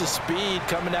up to speed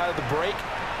coming out of the break.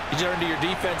 You turn to your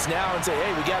defense now and say,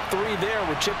 hey, we got 3 there.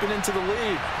 We're chipping into the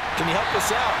lead. Can you help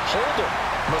us out? Hold it.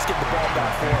 Let's get the ball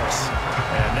back for us.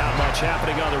 And not much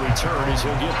happening on the return as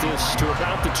he'll get this to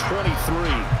about the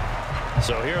 23.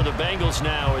 So here are the Bengals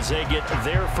now as they get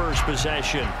their first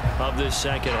possession of this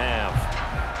second half.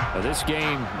 Now this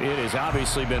game, it has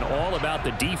obviously been all about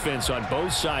the defense on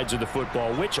both sides of the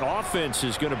football. Which offense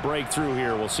is going to break through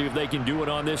here? We'll see if they can do it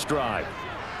on this drive.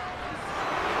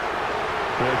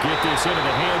 They'll get this into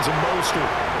the hands of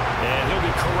Mostert. And he'll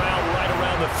be corralled right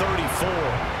around the 34.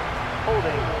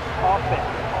 Holding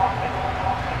offense.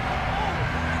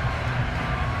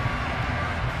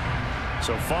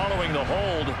 So following the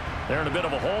hold, they're in a bit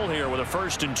of a hole here with a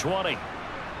 1st and 20.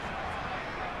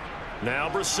 Now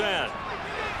Brissett.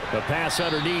 The pass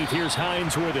underneath. Here's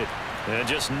Hines with it. And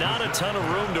just not a ton of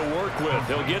room to work with.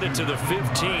 He'll get it to the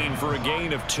 15 for a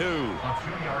gain of 2.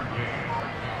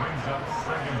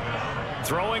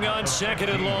 Throwing on 2nd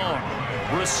and long.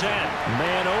 Brissett.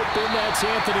 Man open. That's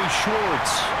Anthony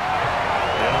Schwartz.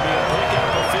 That'll be a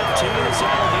pickup of 15 as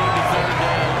that'll gain to 3rd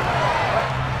down.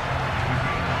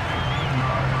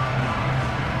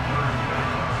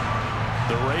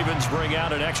 The Ravens bring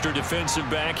out an extra defensive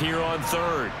back here on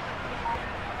 3rd.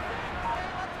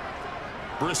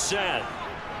 Brissett.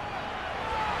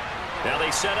 Now they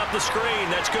set up the screen.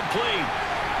 That's complete.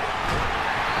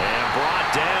 And brought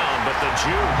down, but the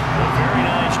juke, a very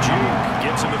nice juke,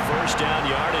 gives him the 1st down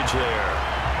yardage there.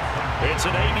 It's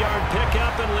an 8-yard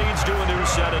pickup and leads to a new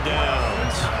set of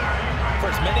downs. For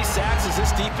as many sacks as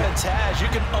this defense has, you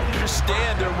can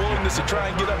understand their willingness to try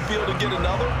and get upfield and get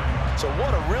another. So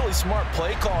what a really smart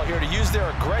play call here to use their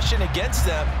aggression against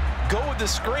them, go with the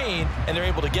screen, and they're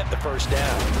able to get the 1st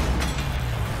down.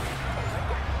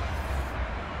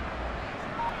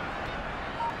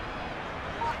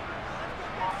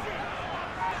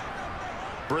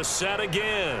 Brissett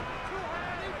again.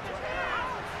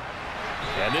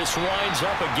 And this winds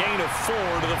up a gain of 4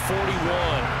 to the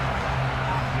 41.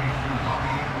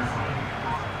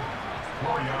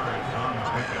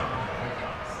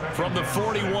 From the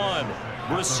 41,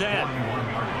 Brissett.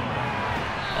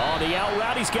 On the out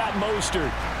route, he's got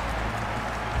Mostert.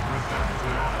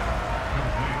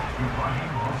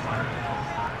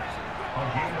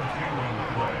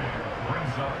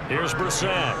 Here's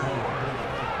Brissett.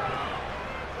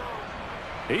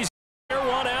 He's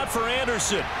one out for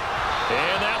Anderson.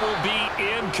 And that will be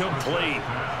incomplete.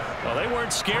 Well, they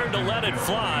weren't scared to let it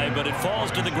fly, but it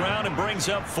falls to the ground and brings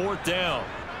up 4th down.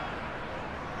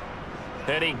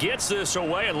 And he gets this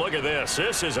away, and look at this.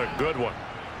 This is a good one.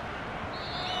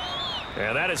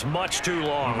 And that is much too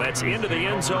long. That's into the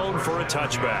end zone for a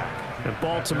touchback. And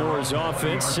Baltimore's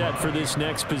offense set for this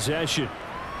next possession.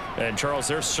 And, Charles,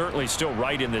 they're certainly still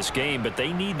right in this game, but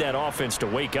they need that offense to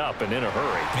wake up and in a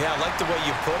hurry. Yeah, I like the way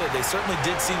you put it. They certainly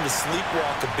did seem to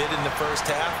sleepwalk a bit in the 1st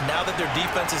half. Now that their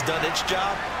defense has done its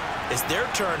job, it's their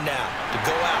turn now to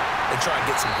go out and try and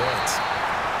get some points.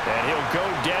 And he'll go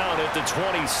down at the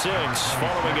 26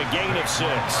 following a gain of 6.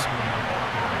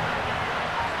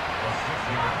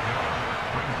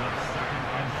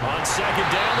 On 2nd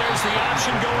down, there's the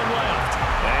option going left.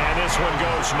 And this one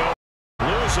goes no.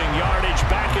 Losing yardage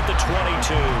back at the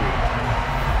 22.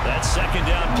 That 2nd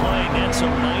down play nets a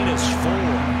 -4.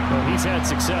 Well, he's had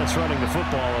success running the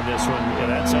football in this one. Yeah,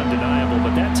 that's undeniable.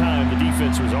 But that time, the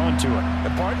defense was on to it.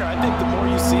 And, partner, I think the more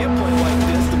you see a play like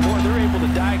this, the more they're able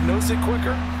to diagnose it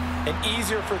quicker and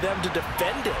easier for them to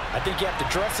defend it. I think you have to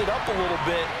dress it up a little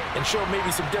bit and show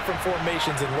maybe some different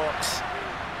formations and looks.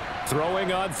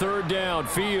 Throwing on 3rd down,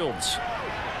 Fields.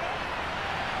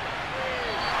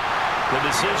 The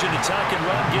decision to tuck and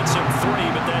run gets him 3,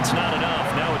 but that's not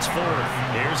enough. Now it's 4th.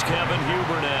 Here's Kevin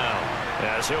Huber now,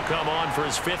 as he'll come on for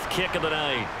his 5th kick of the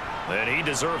night. And he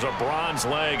deserves a bronze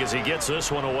leg as he gets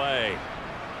this one away.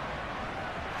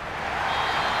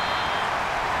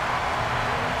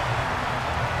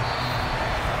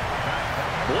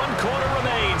 One quarter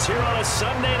remains here on a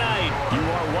Sunday night. You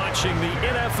are watching the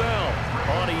NFL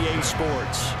on EA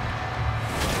Sports.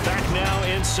 Back now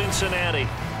in Cincinnati.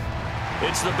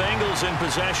 It's the Bengals in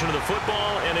possession of the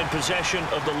football and in possession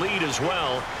of the lead as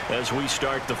well as we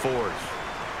start the 4th.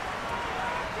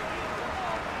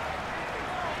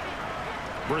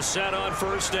 Brissett on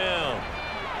 1st down.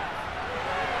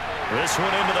 This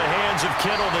one into the hands of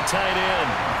Kittle, the tight end.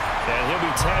 And he'll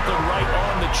be tackled right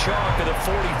on the chalk of the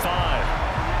 45.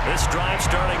 This drive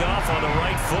starting off on the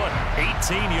right foot,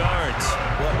 18 yards.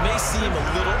 Well, it may seem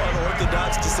a little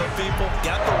unorthodox to some people.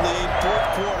 Got the lead,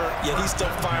 4th quarter, yet he's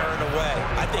still firing away.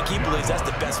 I think he believes that's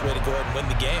the best way to go ahead and win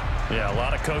the game. Yeah, a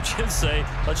lot of coaches say,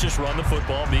 let's just run the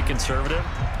football, be conservative.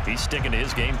 He's sticking to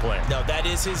his game plan. No, that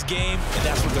is his game, and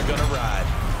that's what they're going to ride.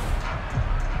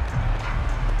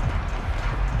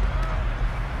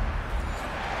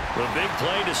 The big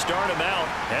play to start him out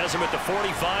has him at the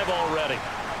 45 already.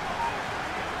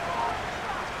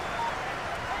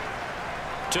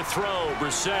 To throw,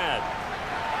 Brissett.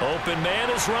 Open man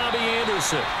is Robbie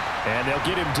Anderson. And they'll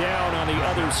get him down on the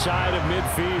other side of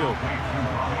midfield.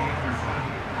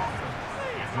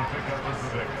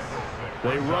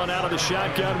 They run out of the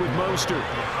shotgun with Mostert.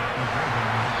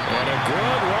 And a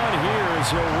good run here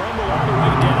as he'll rumble all the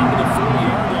way down to the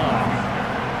 40-yard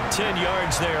line. 10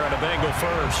 yards there on a Bengal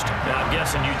first. Now, I'm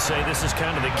guessing you'd say this is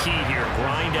kind of the key here.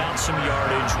 Grind out some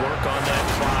yardage, work on that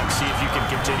clock, see if you can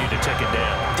continue to tick it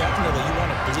down. Definitely, you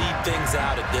want to bleed things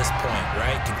out at this point,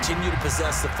 right? Continue to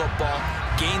possess the football,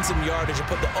 gain some yardage, and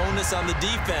put the onus on the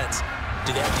defense.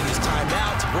 Do they have to use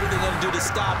timeouts? What are they going to do to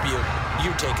stop you?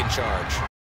 You're taking charge.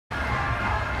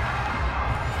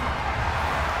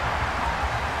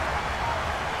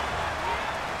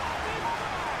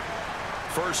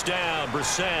 First down,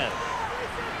 Brissett.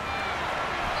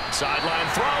 Sideline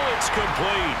throw, it's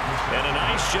complete. And a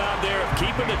nice job there of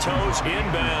keeping the toes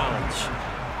inbounds.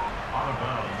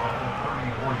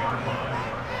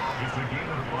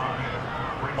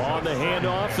 On the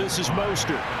handoff, this is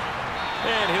Mostert.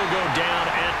 And he'll go down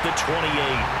at the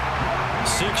 28.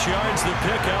 6 yards the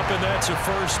pickup, and that's a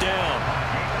first down.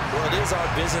 Well, it is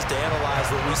our business to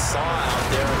analyze what we saw out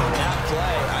there. And in that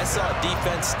play, I saw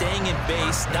defense staying in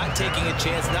base, not taking a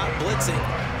chance, not blitzing,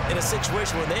 in a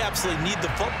situation where they absolutely need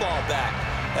the football back.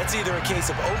 That's either a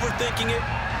case of overthinking it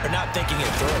or not thinking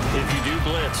it through. If you do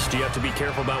blitz, do you have to be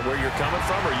careful about where you're coming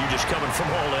from, or are you just coming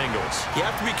from all angles? You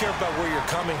have to be careful about where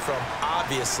you're coming from,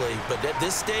 obviously. But at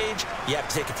this stage, you have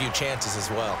to take a few chances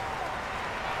as well.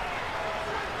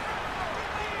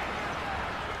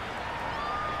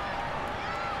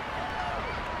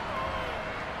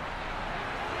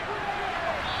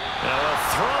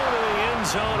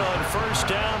 Zone on first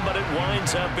down, but it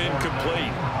winds up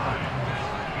incomplete.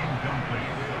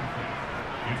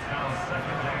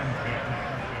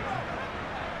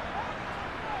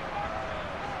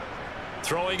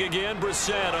 Throwing again,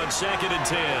 Brissett on 2nd and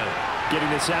 10. Getting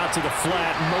this out to the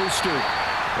flat, Mostert.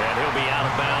 And he'll be out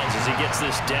of bounds as he gets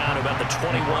this down about the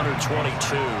 21 or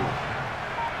 22.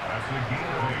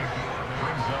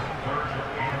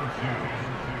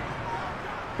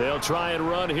 They'll try and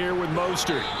run here with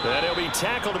Mostert. And he'll be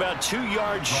tackled about 2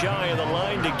 yards shy of the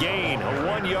line to gain. A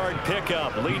 1-yard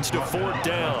pickup leads to 4th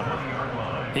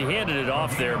down. He handed it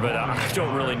off there, but I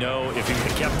don't really know if he would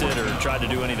have kept it or tried to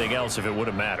do anything else if it would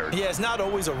have mattered. Yeah, it's not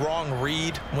always a wrong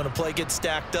read when a play gets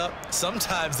stacked up.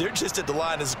 Sometimes they're just at the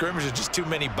line of scrimmage with just too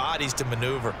many bodies to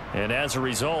maneuver. And as a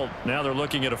result, now they're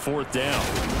looking at a 4th down.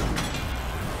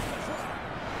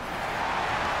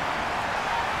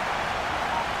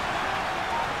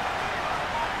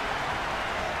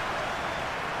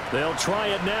 They'll try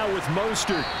it now with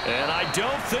Mostert. And I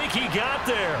don't think he got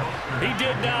there. He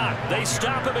did not. They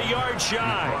stop him a yard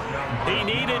shy. He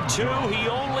needed 2. He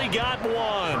only got 1.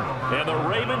 And the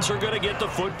Ravens are going to get the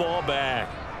football back.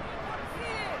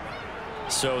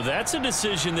 So that's a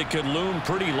decision that could loom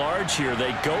pretty large here.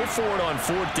 They go for it on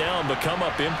 4th down, but come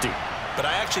up empty. But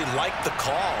I actually like the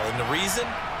call. And the reason?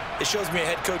 It shows me a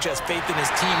head coach has faith in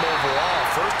his team overall.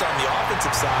 First on the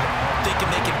offensive side, thinking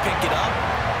they can pick it up,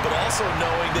 but also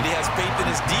knowing that he has faith in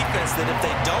his defense that if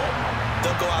they don't,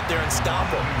 they'll go out there and stomp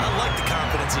him. I like the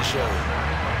confidence he showed.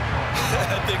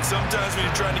 I think sometimes when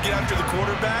you're trying to get after the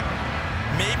quarterback,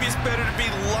 maybe it's better to be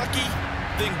lucky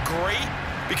than great,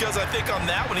 because I think on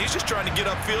that one, he's just trying to get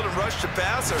upfield and rush the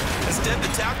passer. Instead,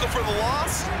 the tackle for the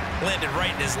loss landed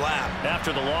right in his lap. After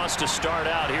the loss to start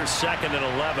out, here's 2nd and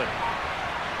 11.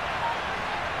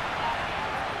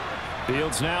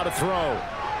 Fields now to throw.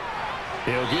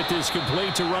 He'll get this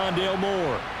complete to Rondale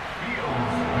Moore.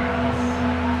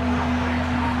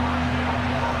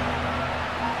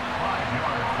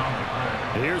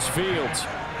 Here's Fields.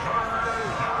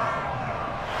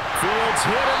 Fields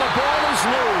hit and the ball is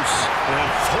loose. And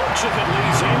fortunately,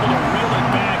 he's able to reel it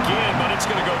back in, but it's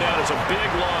going to go down as a big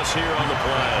loss here on the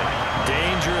play.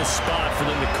 Dangerous spot for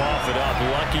them to cough it up.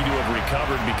 Lucky to have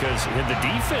recovered because had the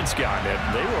defense gotten it,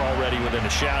 they were already within a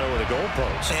shadow of the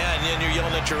goalpost. Yeah, and then you're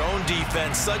yelling at your own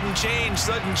defense. Sudden change,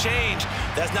 sudden change.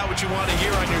 That's not what you want to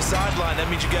hear on your sideline. That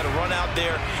means you got to run out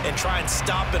there and try and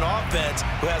stop an offense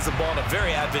who has the ball in a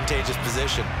very advantageous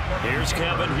position. Here's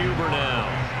Kevin Huber now.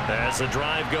 As the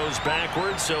drive goes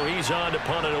backwards, so he's on to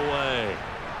punt it away.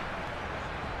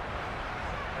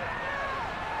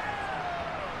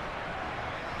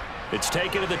 It's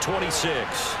taken to the 26. A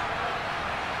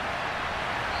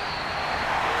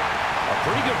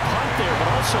pretty good punt there,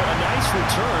 but also a nice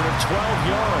return of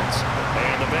 12 yards.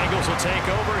 And the Bengals will take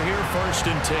over here 1st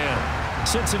and 10.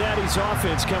 Cincinnati's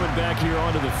offense coming back here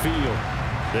onto the field.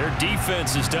 Their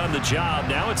defense has done the job.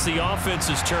 Now it's the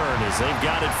offense's turn as they've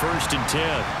got it 1st and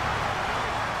 10.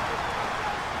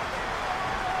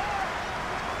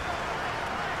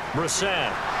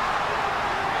 Brissett.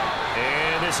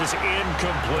 And this is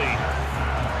incomplete.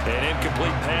 An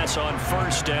incomplete pass on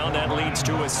 1st down. That leads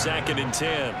to a 2nd and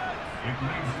 10.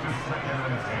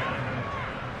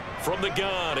 From the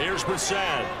gun, here's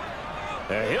Brissett.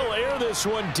 And he'll air this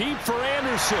one deep for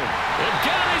Anderson. And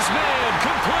got his man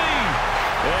complete.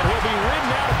 And he'll be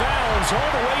ridden out of bounds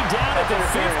all the way down at the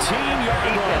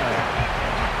 15-yard line.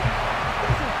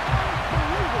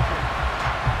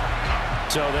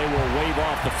 So they will wave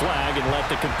off the flag and let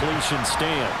the completion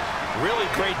stand. Really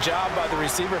great job by the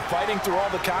receiver fighting through all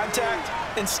the contact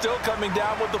and still coming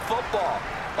down with the football.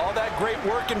 All that great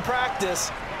work in practice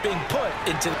being put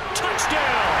into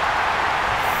touchdown.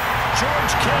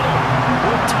 George Kittle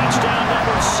with touchdown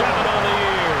number 7 on the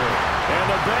year.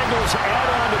 And the Bengals add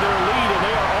on to their lead, and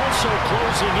they are also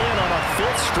closing in on a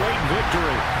 5th straight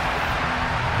victory.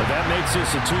 But that makes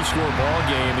this a 2-score ball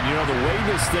game. And, you know, the way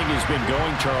this thing has been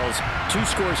going, Charles, 2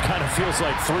 scores kind of feels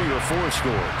like 3 or 4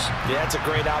 scores. Yeah, it's a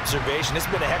great observation. It's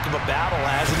been a heck of a battle,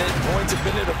 hasn't it? Points have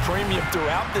been at a premium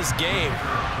throughout this game.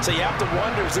 So you have to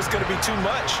wonder, is this going to be too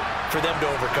much for them to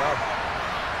overcome?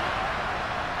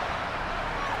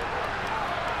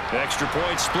 Extra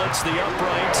point splits the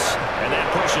uprights, and that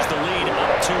pushes the lead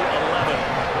up to 11.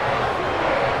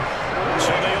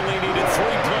 So they only needed 3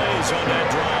 plays on that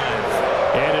drive.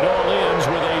 And it all ends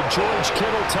with a George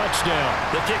Kittle touchdown.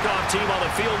 The kickoff team on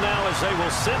the field now as they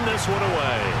will send this one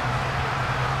away.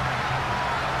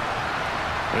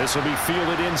 This will be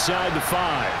fielded inside the 5.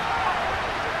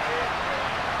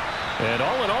 And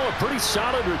all in all, a pretty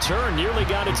solid return. Nearly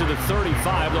got it to the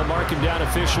 35. They'll mark him down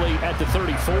officially at the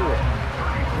 34.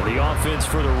 The offense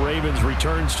for the Ravens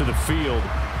returns to the field.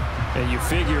 And you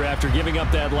figure after giving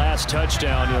up that last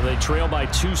touchdown, you know, they trail by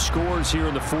 2 scores here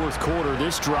in the 4th quarter.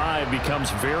 This drive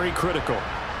becomes very critical.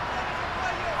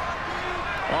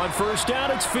 On first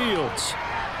down, it's Fields.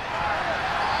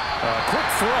 A quick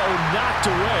throw knocked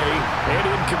away and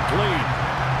incomplete.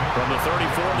 From the 34,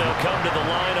 they'll come to the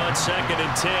line on 2nd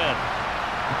and 10.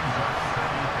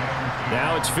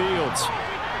 Now it's Fields.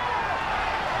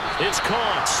 It's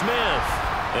caught. Smith.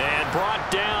 And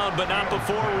brought down, but not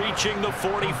before reaching the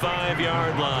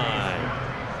 45-yard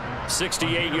line.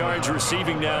 68 yards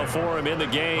receiving now for him in the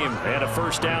game. And a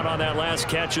first down on that last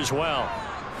catch as well.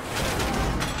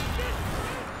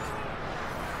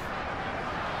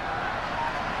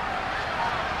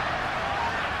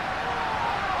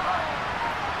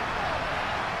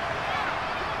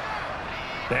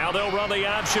 Now they'll run the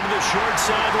option to the short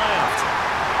side left.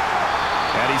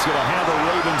 And he's going to have a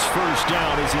Ravens first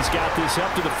down as he's got this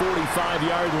up to the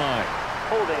 45-yard line.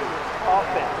 Holding,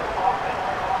 offense.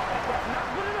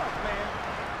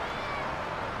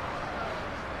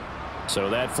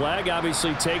 So that flag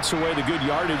obviously takes away the good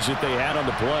yardage that they had on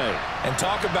the play. And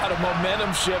talk about a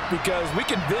momentum shift, because we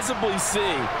can visibly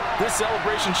see this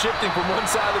celebration shifting from one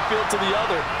side of the field to the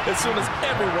other as soon as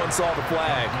everyone saw the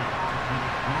flag.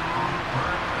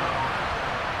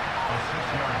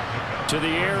 To the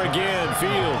air again,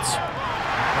 Fields.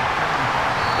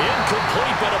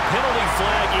 Incomplete, but a penalty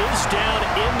flag is down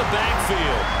in the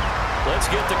backfield. Let's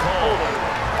get the call.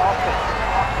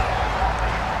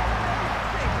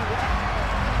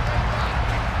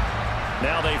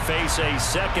 Now they face a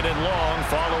 2nd and long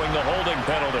following the holding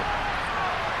penalty.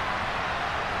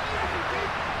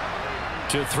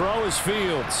 To throw is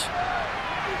Fields.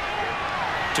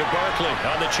 To Barkley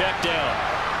on the check down.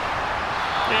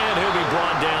 And he'll be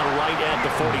brought down right at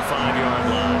the 45-yard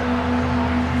line.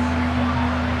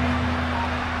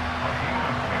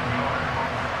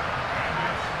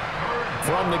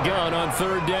 From the gun on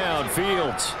 3rd down,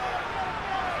 Fields.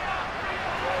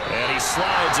 And he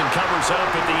slides and covers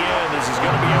up at the end as he's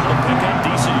going to be able to pick up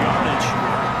decent yardage.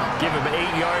 Give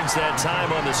him 8 yards that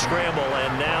time on the scramble,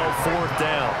 and now 4th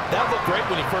down. That looked great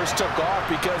when he first took off,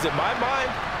 because in my mind,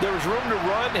 there was room to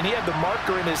run, and he had the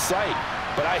marker in his sight.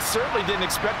 But I certainly didn't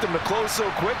expect him to close so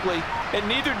quickly, and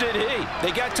neither did he.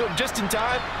 They got to him just in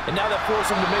time, and now that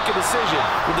forced him to make a decision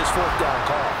with this 4th down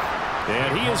call.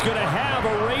 And he is going to have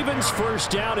a Ravens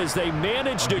first down as they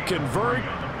manage to convert,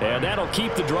 and that'll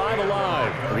keep the drive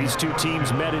alive. These two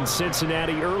teams met in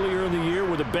Cincinnati earlier in the year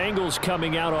with the Bengals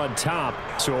coming out on top.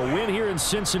 So a win here in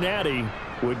Cincinnati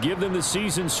would give them the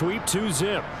season sweep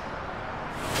 2-zip.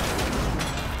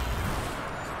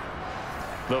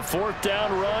 The 4th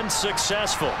down run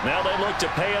successful. Now they look to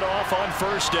pay it off on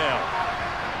first down.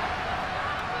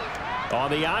 On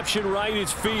the option right,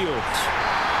 it's Fields.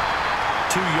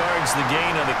 2 yards the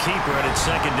gain on the keeper, and it's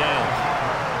 2nd down.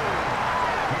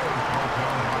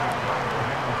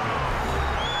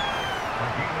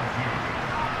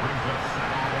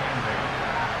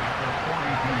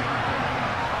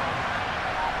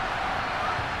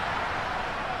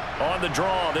 On the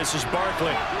draw, this is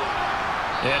Barkley.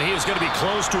 And he is going to be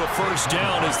close to a first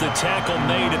down as the tackle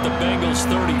made at the Bengals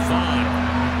 35.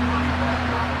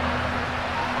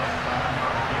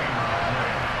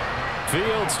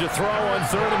 Fields to throw on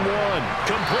 3rd and 1.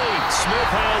 Complete.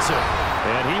 Smith has it.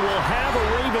 And he will have a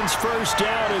Ravens first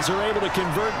down as they're able to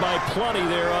convert by plenty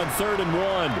there on 3rd and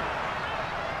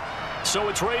 1. So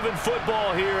it's Raven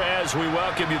football here as we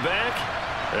welcome you back.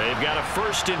 They've got a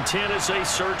 1st and 10 as they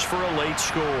search for a late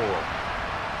score.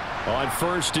 On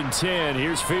 1st and 10,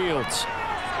 here's Fields.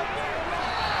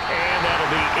 And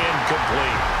that'll be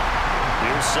incomplete.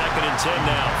 Here's 2nd and 10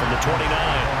 now from the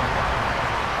 29.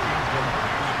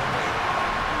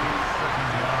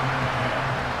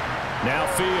 Now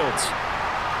Fields.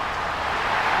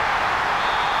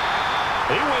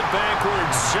 He went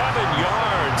backwards 7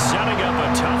 yards, setting up a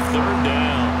tough 3rd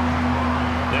down.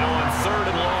 Now on 3rd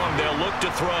and long, they'll look to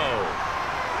throw.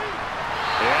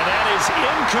 And that is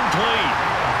incomplete.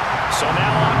 So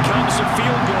now on comes the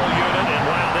field goal unit, and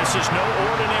wow, this is no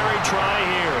ordinary try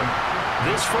here.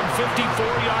 This from 54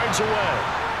 yards away.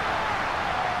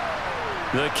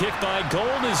 The kick by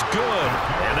Gold is good,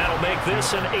 and that'll make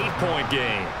this an 8-point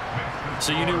game.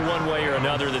 So you knew one way or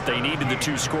another that they needed the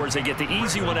 2 scores. They get the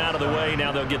easy one out of the way. Now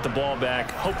they'll get the ball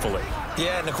back, hopefully.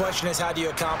 Yeah, and the question is, how do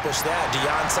you accomplish that? Do you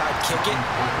onside kick it?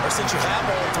 Or since you have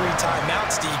all 3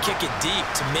 timeouts, do you kick it deep?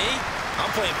 To me,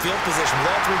 I'm playing field position. With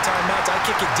all 3 timeouts, I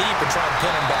kick it deep and try and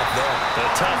pin them back there. A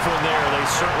tough one there. They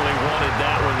certainly wanted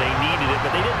that when they needed it,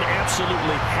 but they didn't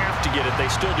absolutely have to get it. They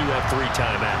still do have 3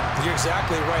 timeouts. You're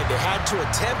exactly right. They had to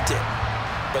attempt it.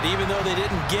 But even though they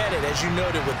didn't get it, as you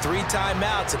noted, with 3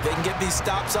 timeouts, if they can get these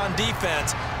stops on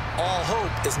defense, all hope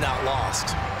is not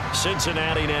lost.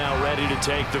 Cincinnati now ready to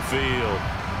take the field.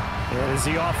 And as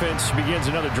the offense begins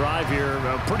another drive here,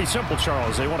 pretty simple,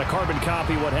 Charles. They want to carbon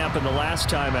copy what happened the last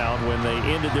time out when they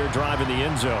ended their drive in the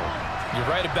end zone.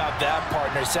 You're right about that,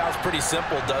 partner. It sounds pretty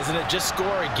simple, doesn't it? Just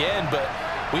score again, but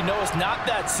we know it's not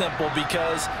that simple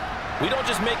because we don't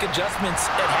just make adjustments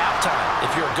at halftime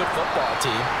if you're a good football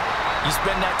team. You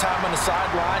spend that time on the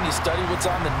sideline, you study what's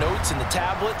on the notes and the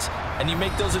tablets, and you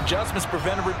make those adjustments,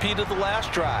 prevent a repeat of the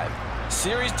last drive.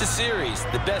 Series to series,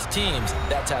 the best teams,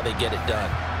 that's how they get it done.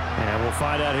 And we'll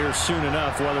find out here soon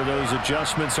enough whether those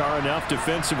adjustments are enough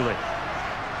defensively.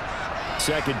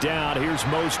 2nd down, here's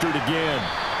Mostert again.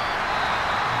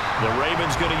 The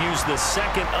Ravens going to use the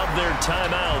 2nd of their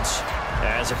timeouts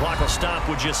as the clock will stop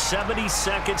with just 70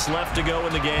 seconds left to go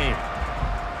in the game.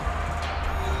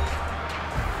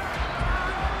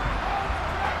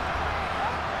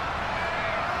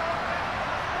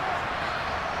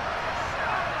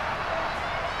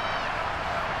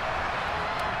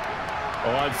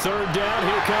 On 3rd down,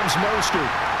 here comes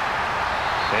Mostert.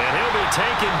 And he'll be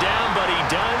taken down, but he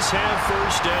does have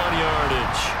first down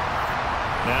yardage.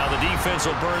 Now the defense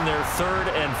will burn their 3rd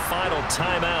and final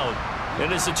timeout.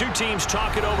 And as the 2 teams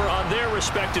talk it over on their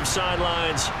respective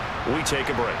sidelines, we take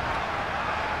a break.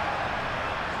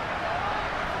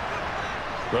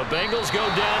 The Bengals go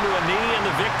down to a knee in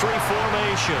the victory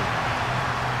formation.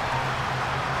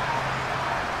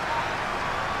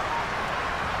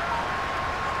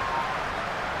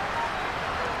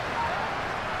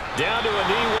 Down to a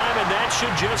knee one, and that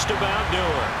should just about do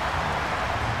it.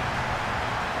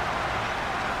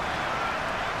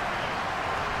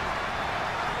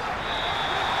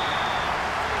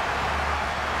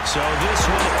 So this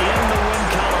one in the win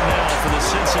column now for the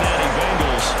Cincinnati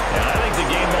Bengals. And I think the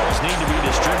game balls need to be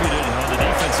distributed on the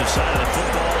defensive side of the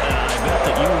football, and I bet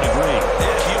that you would agree.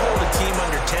 Yeah, if you hold a team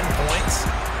under 10 points,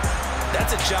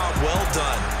 that's a job well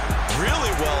done.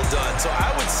 Really well done. So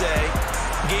I would say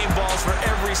game balls for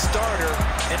every starter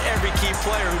and every key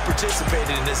player who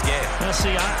participated in this game. Now,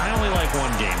 see, I only like 1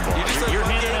 game ball. You're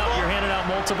handing out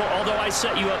multiple, although I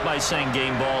set you up by saying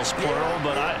game balls, plural, yeah,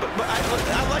 but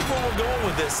I like where we're going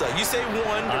with this. You say 1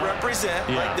 to represent,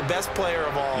 like the best player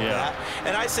of all of that,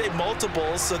 and I say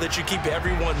multiples so that you keep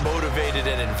everyone motivated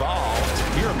and involved.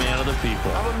 You're a man of the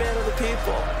people. I'm a man of the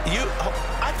people.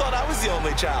 I thought I was the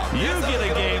only child. You get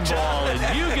a game ball,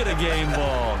 and you get a game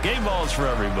ball. Game balls for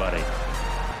everybody.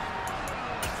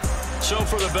 So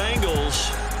for the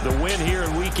Bengals, the win here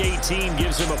in Week 18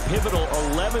 gives them a pivotal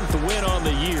 11th win on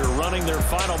the year, running their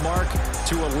final mark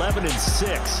to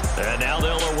 11-6. And now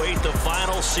they'll await the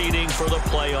final seeding for the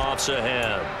playoffs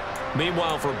ahead.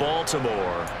 Meanwhile, for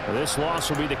Baltimore, this loss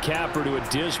will be the capper to a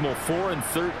dismal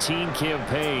 4-13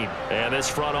 campaign. And this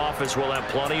front office will have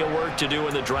plenty of work to do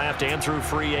in the draft and through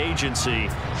free agency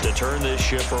to turn this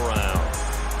ship around.